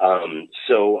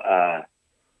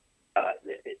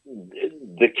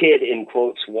 the kid, in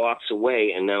quotes, walks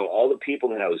away, and now all the people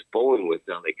that I was bowling with,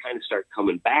 now they kind of start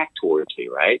coming back towards me,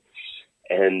 right?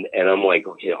 And I'm like,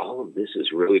 okay, all of this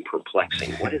is really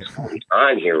perplexing. What is going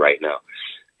on here right now?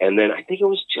 And then I think it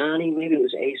was Johnny, maybe it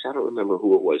was Ace, I don't remember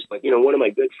who it was, but you know, one of my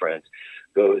good friends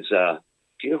goes, "Do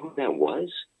you know who that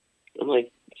was?" I'm like,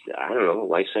 "I don't know,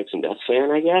 Life, Sex, and Death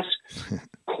fan, I guess."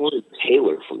 Corey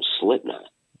Taylor from Slipknot.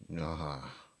 Uh-huh.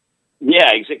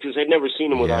 Yeah, exactly, because I'd never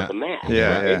seen him without the mask.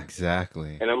 Yeah, right?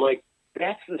 Exactly. And I'm like,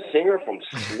 that's the singer from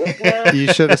Slipknot?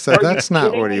 You should have said, that's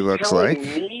not what he looks like.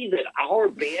 Me that our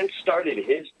band started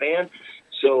his band?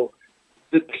 So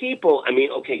the people, I mean,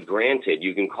 okay, granted,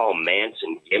 you can call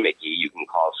Manson gimmicky, you can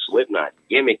call Slipknot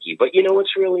gimmicky, but you know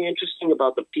what's really interesting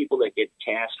about the people that get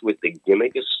cast with the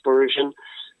gimmick aspersion?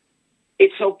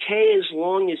 It's okay as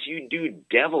long as you do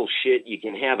devil shit, you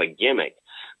can have a gimmick.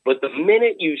 But the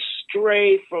minute you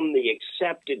stray from the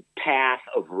accepted path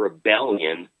of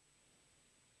rebellion,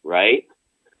 right,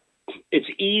 it's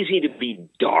easy to be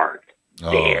dark.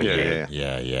 Dancing,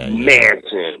 Yeah.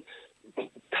 Manson,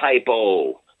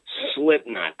 Typo,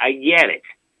 Slipknot. I get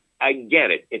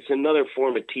it. It's another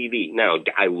form of TV. Now,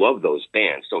 I love those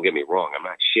bands. Don't get me wrong. I'm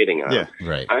not shitting on them.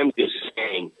 Right. I'm just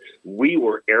saying we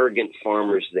were arrogant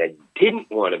farmers that didn't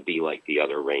want to be like the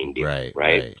other reindeer.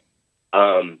 Right.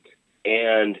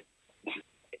 And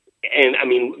I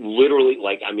mean, literally,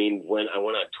 like, I mean, when I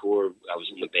went on tour, I was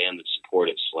in the band that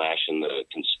supported Slash and the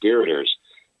Conspirators,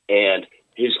 and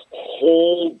his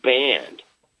whole band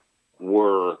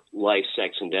were Life,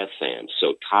 Sex, and Death fans.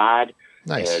 So Todd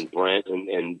and Brent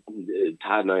and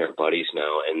Todd and I are buddies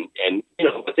now, and you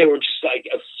know, but they were just like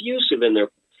effusive in their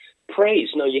praise.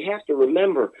 Now you have to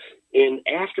remember,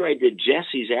 after I did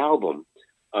Jesse's album,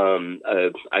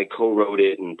 I co-wrote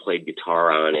it and played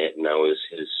guitar on it, and I was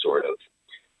his sort of.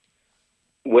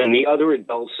 When the other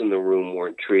adults in the room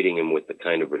weren't treating him with the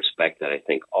kind of respect that I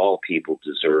think all people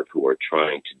deserve who are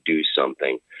trying to do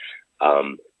something,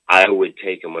 I would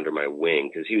take him under my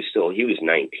wing because he was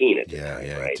 19 at the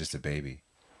time, right? Just a baby.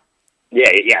 Yeah,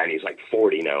 and he's like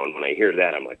 40 now, and when I hear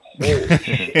that, I'm like, holy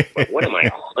shit, like, what am I,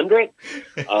 100?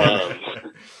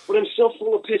 But I'm still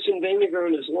full of piss and vinegar,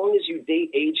 and as long as you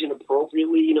date age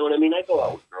inappropriately, you know what I mean? I go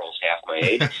out with girls half my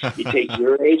age. You take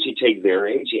your age, you take their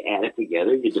age, you add it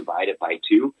together, you divide it by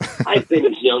 2. I've been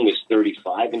as young as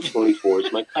 35, and 24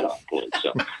 is my cutoff point,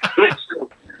 so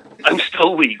I'm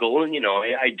still legal, and,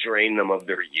 I drain them of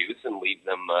their youth and leave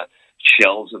them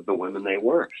shells of the women they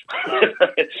were.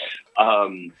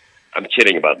 I'm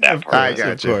kidding about that part. I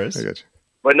got you.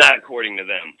 But not according to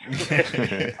them.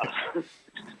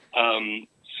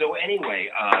 So anyway,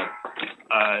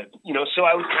 so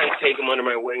I would kind of take him under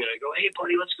my wing and I go, hey,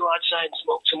 buddy, let's go outside and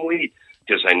smoke some weed.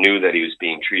 Because I knew that he was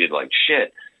being treated like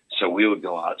shit. So we would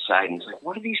go outside and it's like,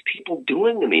 what are these people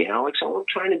doing to me, Alex? All I'm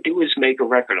trying to do is make a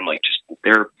record. I'm like,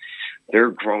 they're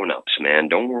grown-ups, man.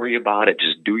 Don't worry about it.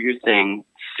 Just do your thing.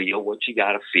 Feel what you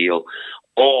got to feel.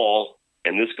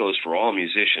 And this goes for all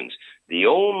musicians, the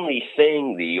only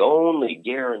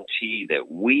guarantee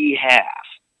that we have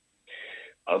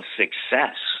of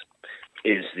success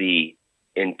is the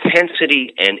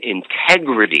intensity and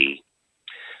integrity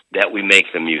that we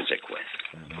make the music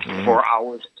with for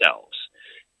ourselves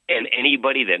and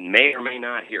anybody that may or may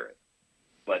not hear it.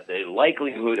 But the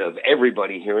likelihood of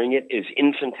everybody hearing it is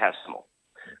infinitesimal,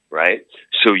 right?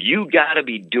 So you got to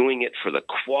be doing it for the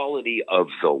quality of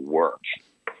the work.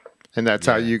 And that's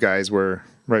how you guys were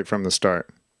right from the start.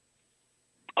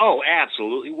 Oh,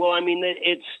 absolutely. Well, I mean,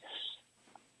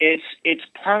 it's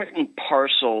part and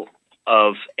parcel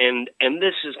of, and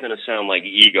this is going to sound like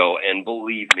ego, and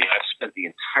believe me, I've spent the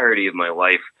entirety of my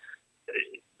life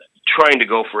trying to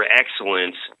go for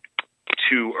excellence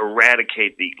to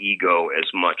eradicate the ego as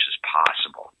much as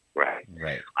possible, right?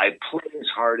 I play as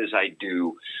hard as I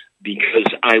do because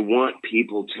I want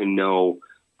people to know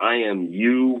I am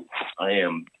you. I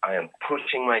am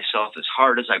pushing myself as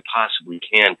hard as I possibly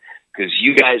can because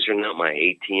you guys are not my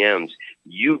ATMs.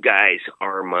 You guys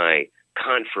are my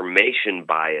confirmation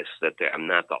bias that I'm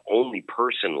not the only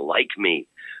person like me.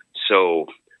 So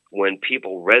when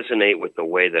people resonate with the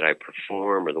way that I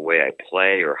perform or the way I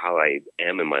play or how I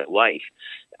am in my life,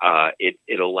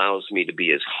 it allows me to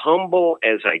be as humble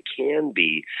as I can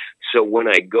be. So when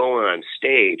I go on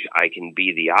stage, I can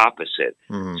be the opposite.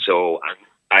 So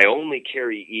I only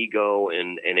carry ego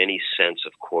and any sense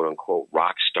of quote unquote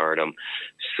rock stardom.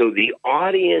 So the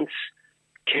audience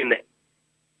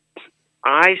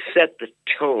I set the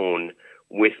tone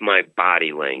with my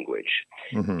body language.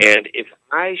 And if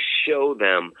I show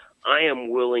them I am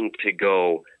willing to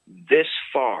go this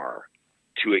far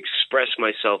to express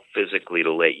myself physically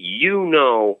to let you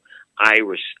know I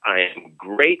am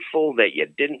grateful that you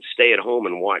didn't stay at home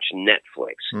and watch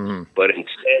Netflix, but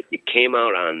instead you came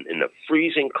out in the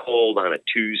freezing cold on a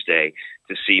Tuesday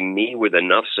to see me with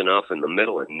Enuff's Enough in the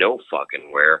middle of no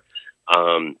fucking where.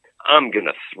 I'm going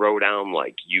to throw down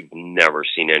like you've never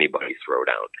seen anybody throw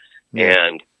down.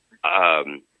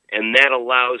 And that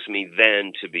allows me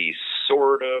then to be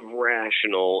sort of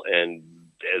rational and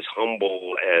as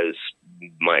humble as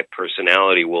my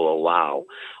personality will allow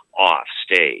off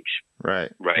stage.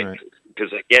 Right.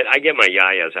 Because I get my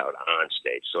yayas out on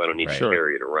stage, so I don't need to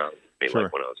carry it around with me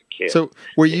like when I was a kid. So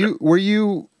were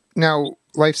you now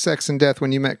Life, Sex, and Death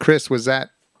when you met Chris? Was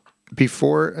that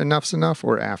before Enuff's Enough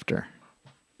or after?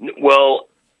 Well,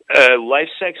 Life,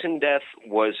 Sex, and Death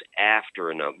was after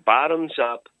Enough. Bottoms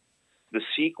Up. The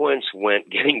sequence went.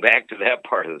 Getting back to that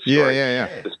part of the story.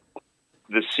 Yeah.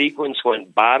 The sequence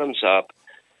went bottoms up.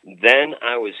 Then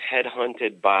I was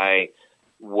headhunted by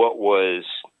what was,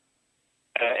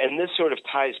 and this sort of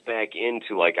ties back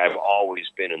into like I've always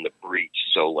been in the breach.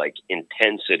 So like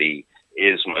intensity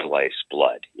is my life's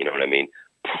blood. You know what I mean?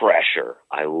 Pressure.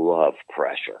 I love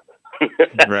pressure.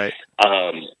 Right.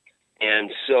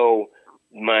 And so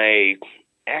I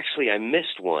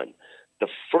missed one. The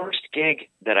first gig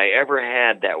that I ever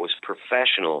had that was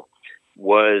professional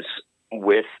was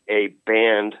with a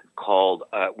band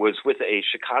was with a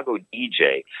Chicago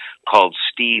DJ called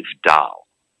Steve Dahl.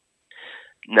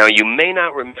 Now, you may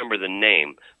not remember the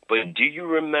name, but do you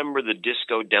remember the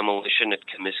disco demolition at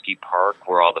Comiskey Park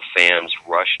where all the fans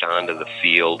rushed onto the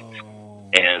field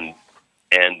and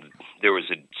there was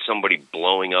somebody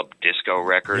blowing up disco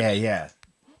records? Yeah.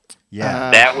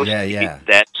 That was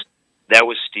that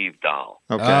was Steve Dahl.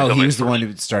 Okay. Oh, he was the one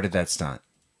who started that stunt.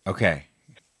 Okay.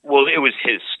 Well, it was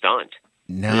his stunt.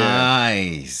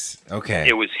 Nice. Okay.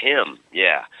 It was him,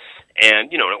 yeah.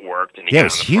 And, it worked. And he Yeah, got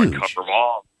it was on the front huge. cover of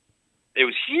all. It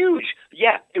was huge.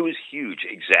 Yeah, it was huge.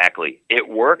 Exactly. It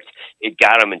worked. It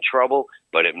got him in trouble,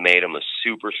 but it made him a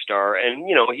superstar. And,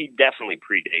 he definitely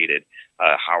predated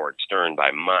Howard Stern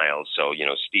by miles. So,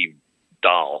 Steve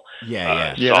Dahl.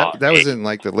 Yeah. Yeah, that was in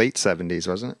like the late 70s,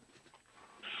 wasn't it?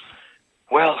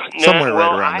 Well, Somewhere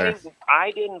right around there.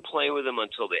 I didn't play with him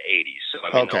until the 80s. So,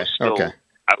 I mean,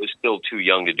 I was still too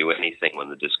young to do anything when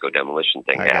the Disco Demolition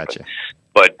thing happened. Gotcha.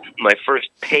 But my first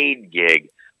paid gig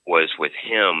was with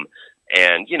him.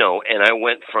 And, and I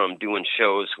went from doing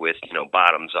shows with,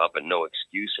 Bottoms Up and No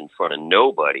Excuse in front of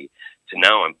nobody to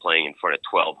now I'm playing in front of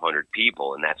 1,200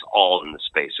 people. And that's all in the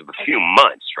space of a few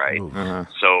months, right? Uh-huh.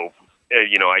 So,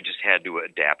 I just had to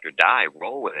adapt or die,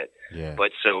 roll with it. Yeah.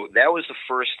 But so that was the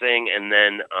first thing. And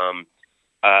then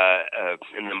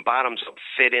Bottoms Up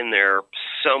fit in there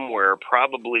somewhere,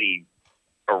 probably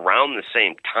around the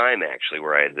same time, actually,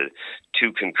 where I had the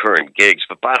two concurrent gigs.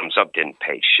 But Bottoms Up didn't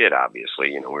pay shit,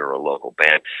 obviously. We were a local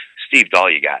band. Steve Dahl,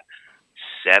 you got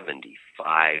 $75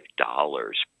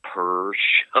 per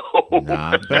show.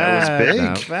 Not bad. That was big.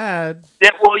 Not bad. Yeah,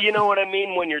 well, you know what I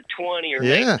mean? When you're 20 or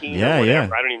 19 Yeah, or whatever, yeah.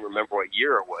 I don't even remember what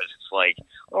year it was. It's like,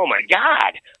 oh my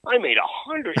God, I made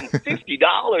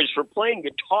 $150 for playing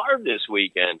guitar this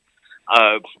weekend.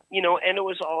 And it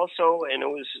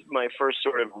was my first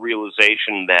sort of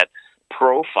realization that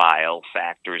profile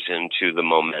factors into the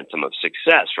momentum of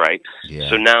success, right? Yeah.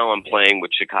 So now I'm playing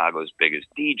with Chicago's biggest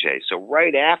DJ. So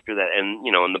right after that, and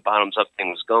the Bottoms Up thing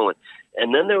was going,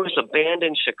 and then there was a band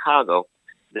in Chicago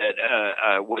that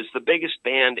was the biggest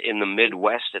band in the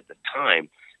Midwest at the time,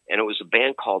 and it was a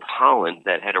band called Holland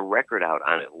that had a record out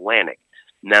on Atlantic.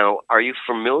 Now, are you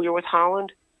familiar with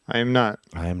Holland? I am not.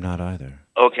 I am not either.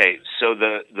 Okay, so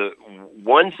the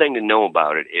one thing to know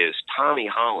about it is Tommy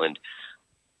Holland,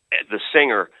 the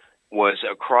singer, was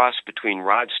a cross between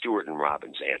Rod Stewart and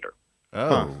Robin Zander. Oh.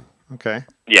 Huh. Okay.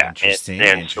 Yeah, Interesting.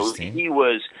 and so he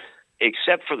was,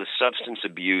 except for the substance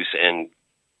abuse and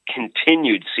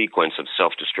continued sequence of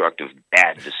self-destructive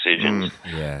bad decisions,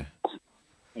 Yeah.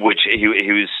 which he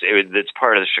was, that's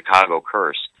part of the Chicago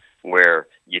curse, where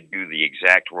you do the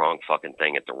exact wrong fucking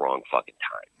thing at the wrong fucking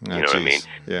time. You know what I mean?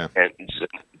 Yeah. And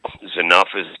Enuff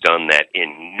has done that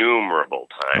innumerable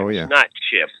times. Oh, yeah. Not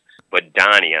Chip, but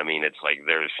Donnie. I mean, it's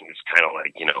kind of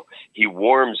like, he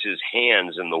warms his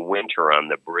hands in the winter on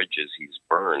the bridges he's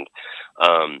burned.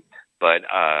 And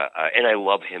I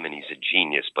love him and he's a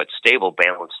genius, but stable,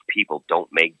 balanced people don't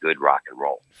make good rock and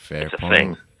roll. Fair It's a point.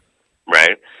 thing,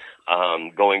 right?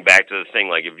 Going back to the thing,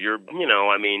 like if you're,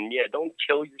 don't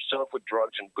kill yourself with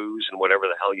drugs and booze and whatever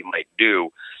the hell you might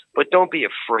do, but don't be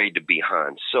afraid to be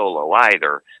Han Solo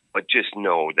either, but just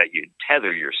know that you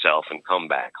tether yourself and come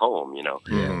back home,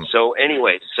 Yeah. So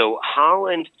anyway, so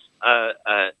Holland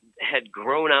had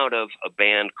grown out of a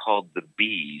band called The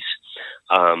Bees,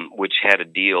 which had a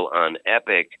deal on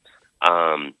Epic.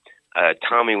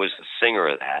 Tommy was the singer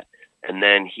of that. And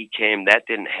then he came, that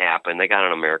didn't happen. They got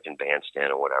an American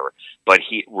Bandstand or whatever. But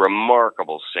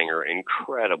remarkable singer,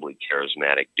 incredibly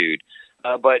charismatic dude.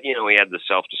 But, he had the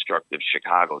self-destructive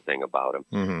Chicago thing about him.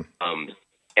 Mm-hmm.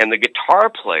 And the guitar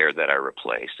player that I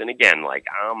replaced, and again,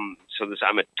 I'm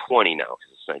at 20 now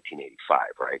because it's 1985,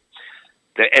 right?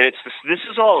 And this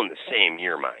is all in the same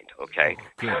year, mind, okay?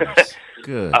 Goodness.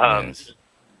 Goodness.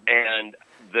 And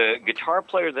the guitar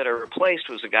player that I replaced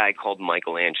was a guy called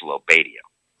Michelangelo Badio.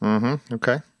 Mm-hmm.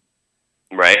 Okay.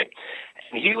 Right?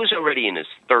 And he was already in his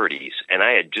 30s, and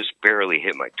I had just barely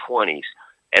hit my 20s.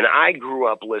 And I grew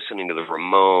up listening to the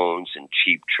Ramones and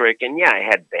Cheap Trick, and yeah, I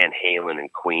had Van Halen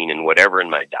and Queen and whatever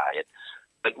in my diet.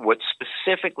 But what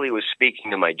specifically was speaking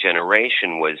to my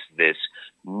generation was this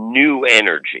new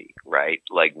energy, right?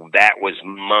 Like that was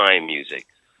my music.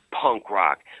 Punk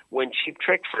rock. When Cheap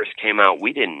Trick first came out,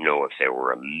 we didn't know if they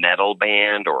were a metal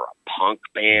band or a punk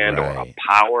band or a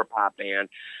power pop band,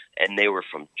 and they were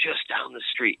from just down the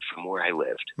street from where I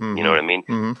lived. Mm-hmm. You know what I mean?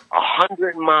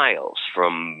 100 miles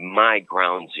from my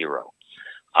ground zero.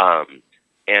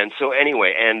 And so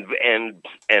anyway,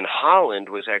 and Holland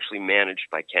was actually managed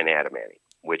by Ken Adamany,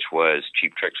 which was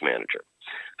Cheap Trick's manager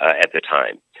at the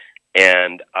time.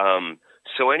 And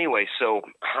so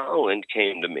Holland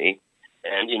came to me.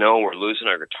 And, we're losing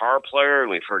our guitar player, and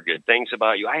we've heard good things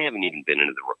about you. I haven't even been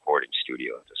into the recording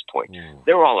studio at this point.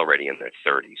 They're all already in their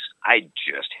 30s. I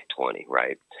just hit 20,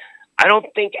 right? I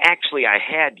don't think actually I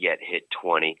had yet hit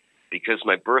 20 because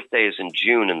my birthday is in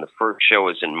June, and the first show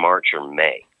is in March or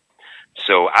May.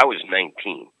 So I was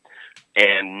 19.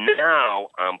 And now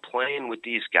I'm playing with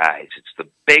these guys. It's the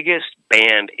biggest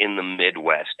band in the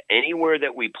Midwest. Anywhere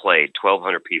that we played,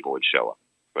 1,200 people would show up.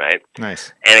 right?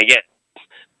 Nice. And again,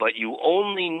 but you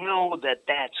only know that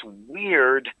that's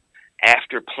weird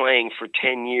after playing for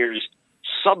 10 years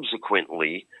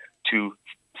subsequently to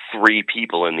 3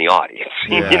 people in the audience.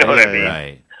 Yeah, you know what I mean?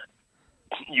 Right.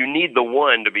 You need the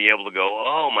one to be able to go,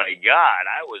 oh my God,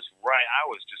 I was right. I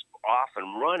was just off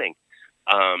and running.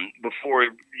 Before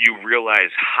you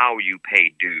realize how you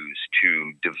pay dues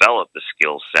to develop the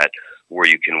skill set where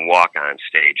you can walk on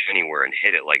stage anywhere and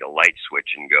hit it like a light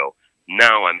switch and go,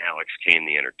 now I'm Alex Kane,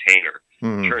 the entertainer.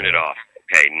 Mhm. Turn it off.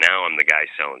 Okay, now I'm the guy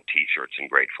selling T-shirts and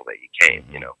grateful that you came,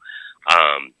 you know.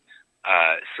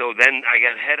 So then I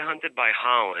got headhunted by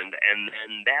Holland, and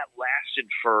then that lasted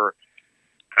for,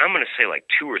 I'm going to say like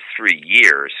 2 or 3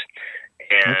 years.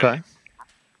 And Okay.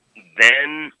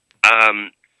 then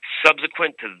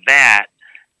subsequent to that,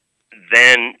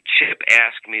 then Chip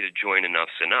asked me to join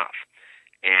Enuff's Enuff.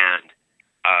 And,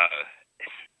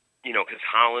 you know, because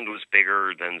Holland was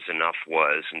bigger than Enuff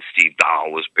was, and Steve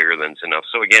Dahl was bigger than Enuff.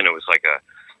 So again, it was like a,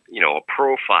 you know, a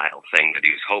profile thing that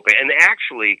he was hoping. And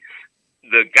actually,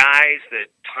 the guys that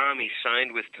Tommy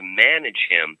signed with to manage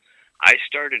him, I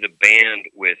started a band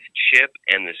with Chip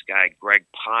and this guy, Greg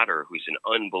Potter, who's an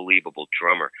unbelievable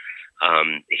drummer.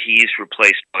 He's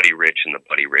replaced Buddy Rich in the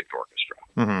Buddy Rich Orchestra.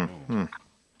 Mm-hmm.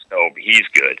 So he's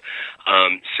good.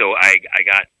 So I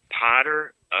got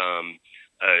Potter,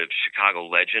 a Chicago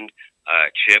legend,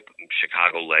 Chip,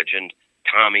 Chicago legend,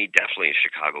 Tommy, definitely a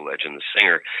Chicago legend, the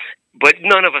singer. But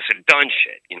none of us had done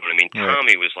shit. You know what I mean? Right.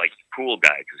 Tommy was like the cool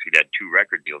guy because he'd had 2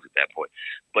 record deals at that point.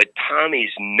 But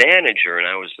Tommy's manager, and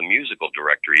I was the musical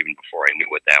director even before I knew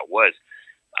what that was,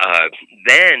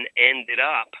 then ended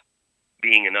up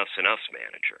being Enuff's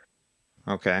manager.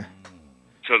 Okay.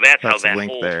 So that's how That's a that link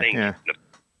whole there, thing. yeah.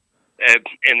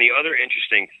 And the other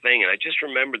interesting thing, and I just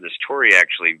remember this, Tori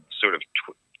actually sort of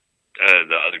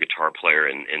the other guitar player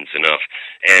in Enuff,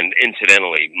 and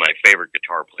incidentally, my favorite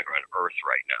guitar player on earth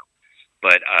right now.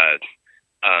 But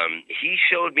he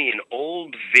showed me an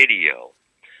old video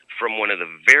from one of the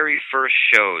very first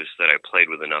shows that I played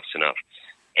with Enuff,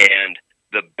 and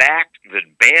the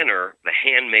banner, the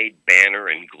handmade banner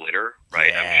in glitter,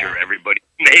 right? Yeah. I'm sure everybody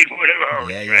made one of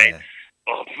those, Yeah, right? yeah.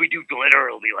 Oh, if we do glitter,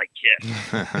 it'll be like Kiss.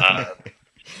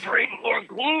 Bring more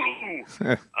glue.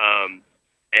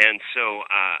 And so,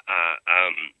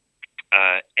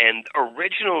 and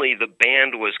originally the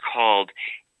band was called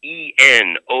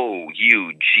Enuff,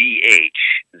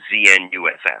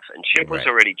 Znuff, and Chip was Right.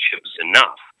 already Chip's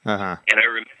Enuff. Uh-huh. And I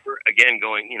remember, again,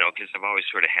 going, you know, because I've always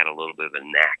sort of had a little bit of a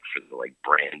knack for the, like,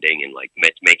 branding and, like,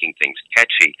 making things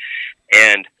catchy.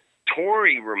 And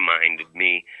Tori reminded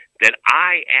me that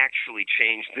I actually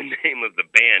changed the name of the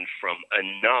band from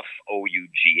Enuff,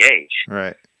 O-U-G-H,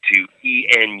 Right. to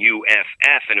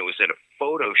Enuff, and it was at a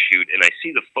photo shoot, and I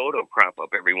see the photo crop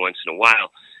up every once in a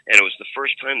while, and it was the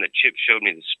first time that Chip showed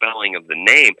me the spelling of the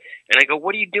name, and I go,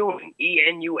 what are you doing?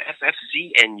 Enuff,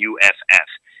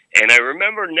 Znuff. And I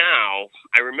remember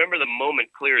the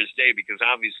moment clear as day, because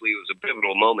obviously it was a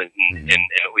pivotal moment in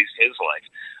at least his life.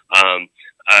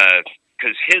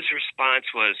 Because his response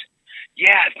was,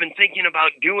 yeah, I've been thinking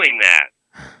about doing that.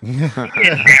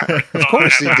 Of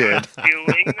course he did.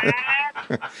 Doing that?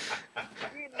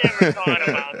 You never thought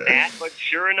about that, but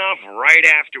sure enough, right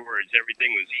afterwards,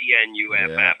 everything was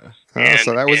Enuff. Oh,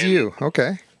 so that was you.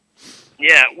 Okay.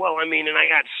 Yeah, well, I mean, and I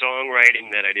got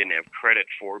songwriting that I didn't have credit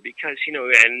for because, now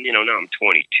I'm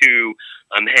 22,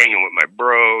 I'm hanging with my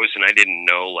bros, and I didn't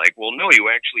know, like, well, no, you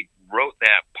actually wrote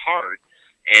that part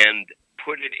and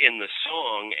put it in the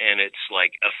song, and it's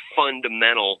like a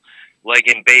fundamental, like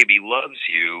in Baby Loves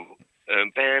You,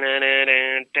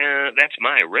 that's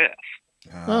my riff.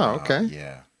 Oh, okay.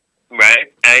 Yeah.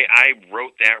 Right? I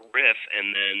wrote that riff,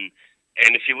 and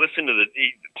if you listen to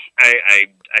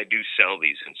I do sell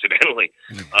these incidentally,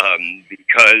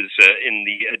 because in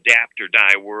the adapt or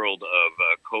die world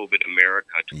of COVID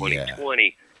America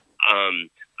 2020,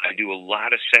 I do a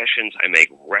lot of sessions. I make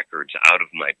records out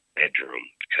of my bedroom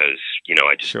because,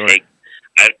 I just take,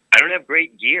 I don't have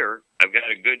great gear. I've got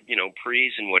a good,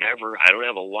 pre's and whatever. I don't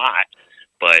have a lot,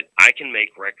 but I can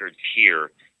make records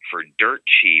here for dirt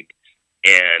cheap.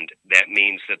 And that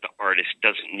means that the artist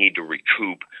doesn't need to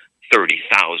recoup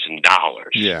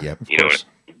 $30,000. Yeah. Yep. You know what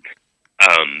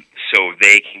I mean? So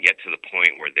they can get to the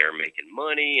point where they're making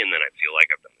money, and then I feel like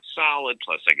I've done a solid,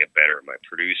 plus I get better at my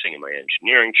producing and my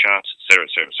engineering chops, et cetera,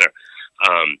 et cetera, et cetera.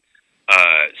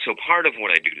 So part of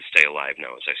what I do to stay alive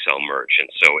now is I sell merch, and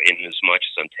so in as much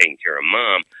as I'm taking care of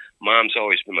Mom's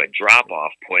always been my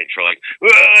drop-off point for like,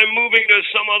 I'm moving to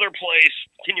some other place.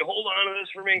 Can you hold on to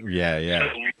this for me? Yeah, yeah.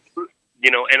 So,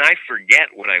 and I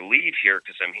forget when I leave here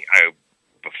because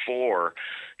before,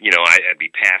 I'd be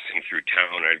passing through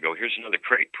town. I'd go, here's another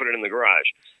crate, put it in the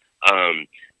garage.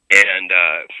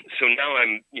 So now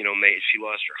I'm, she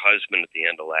lost her husband at the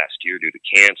end of last year due to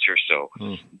cancer. So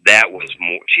that was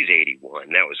more, she's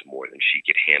 81. That was more than she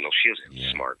could handle. She doesn't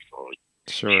have a smartphone.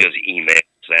 Sure. She does emails.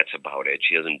 That's about it.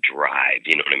 She doesn't drive.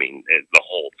 You know what I mean? The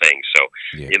whole thing. So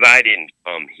if I didn't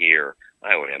come here,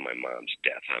 I would have my mom's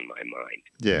death on my mind.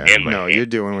 Yeah. And No, you're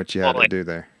doing what you had to do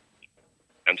there.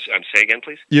 I'm say again,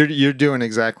 please. You're doing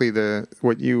exactly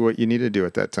what you need to do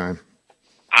at that time.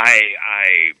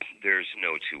 There's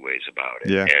no two ways about it.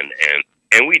 Yeah.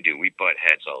 And we butt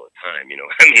heads all the time.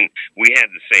 I mean, we had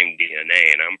the same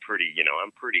DNA, and I'm pretty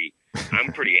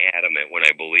adamant when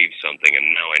I believe something,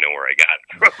 and now I know where I got it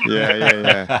from.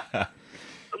 Yeah.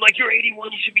 I'm like, you're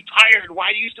 81, you should be tired.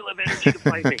 Why do you still have energy to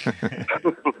fight me?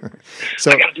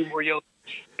 So I gotta do more yoga.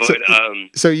 But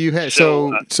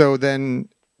so then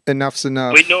enough's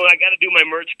enough. Wait, no, I gotta do my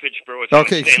merch pitch, bro.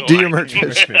 Okay, do your merch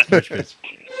pitch.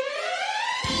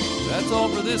 That's all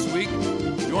for this week.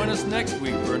 Join us next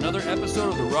week for another episode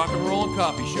of the Rock and Roll and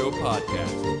Coffee Show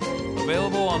podcast.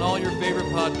 Available on all your favorite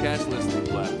podcast listening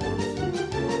platforms.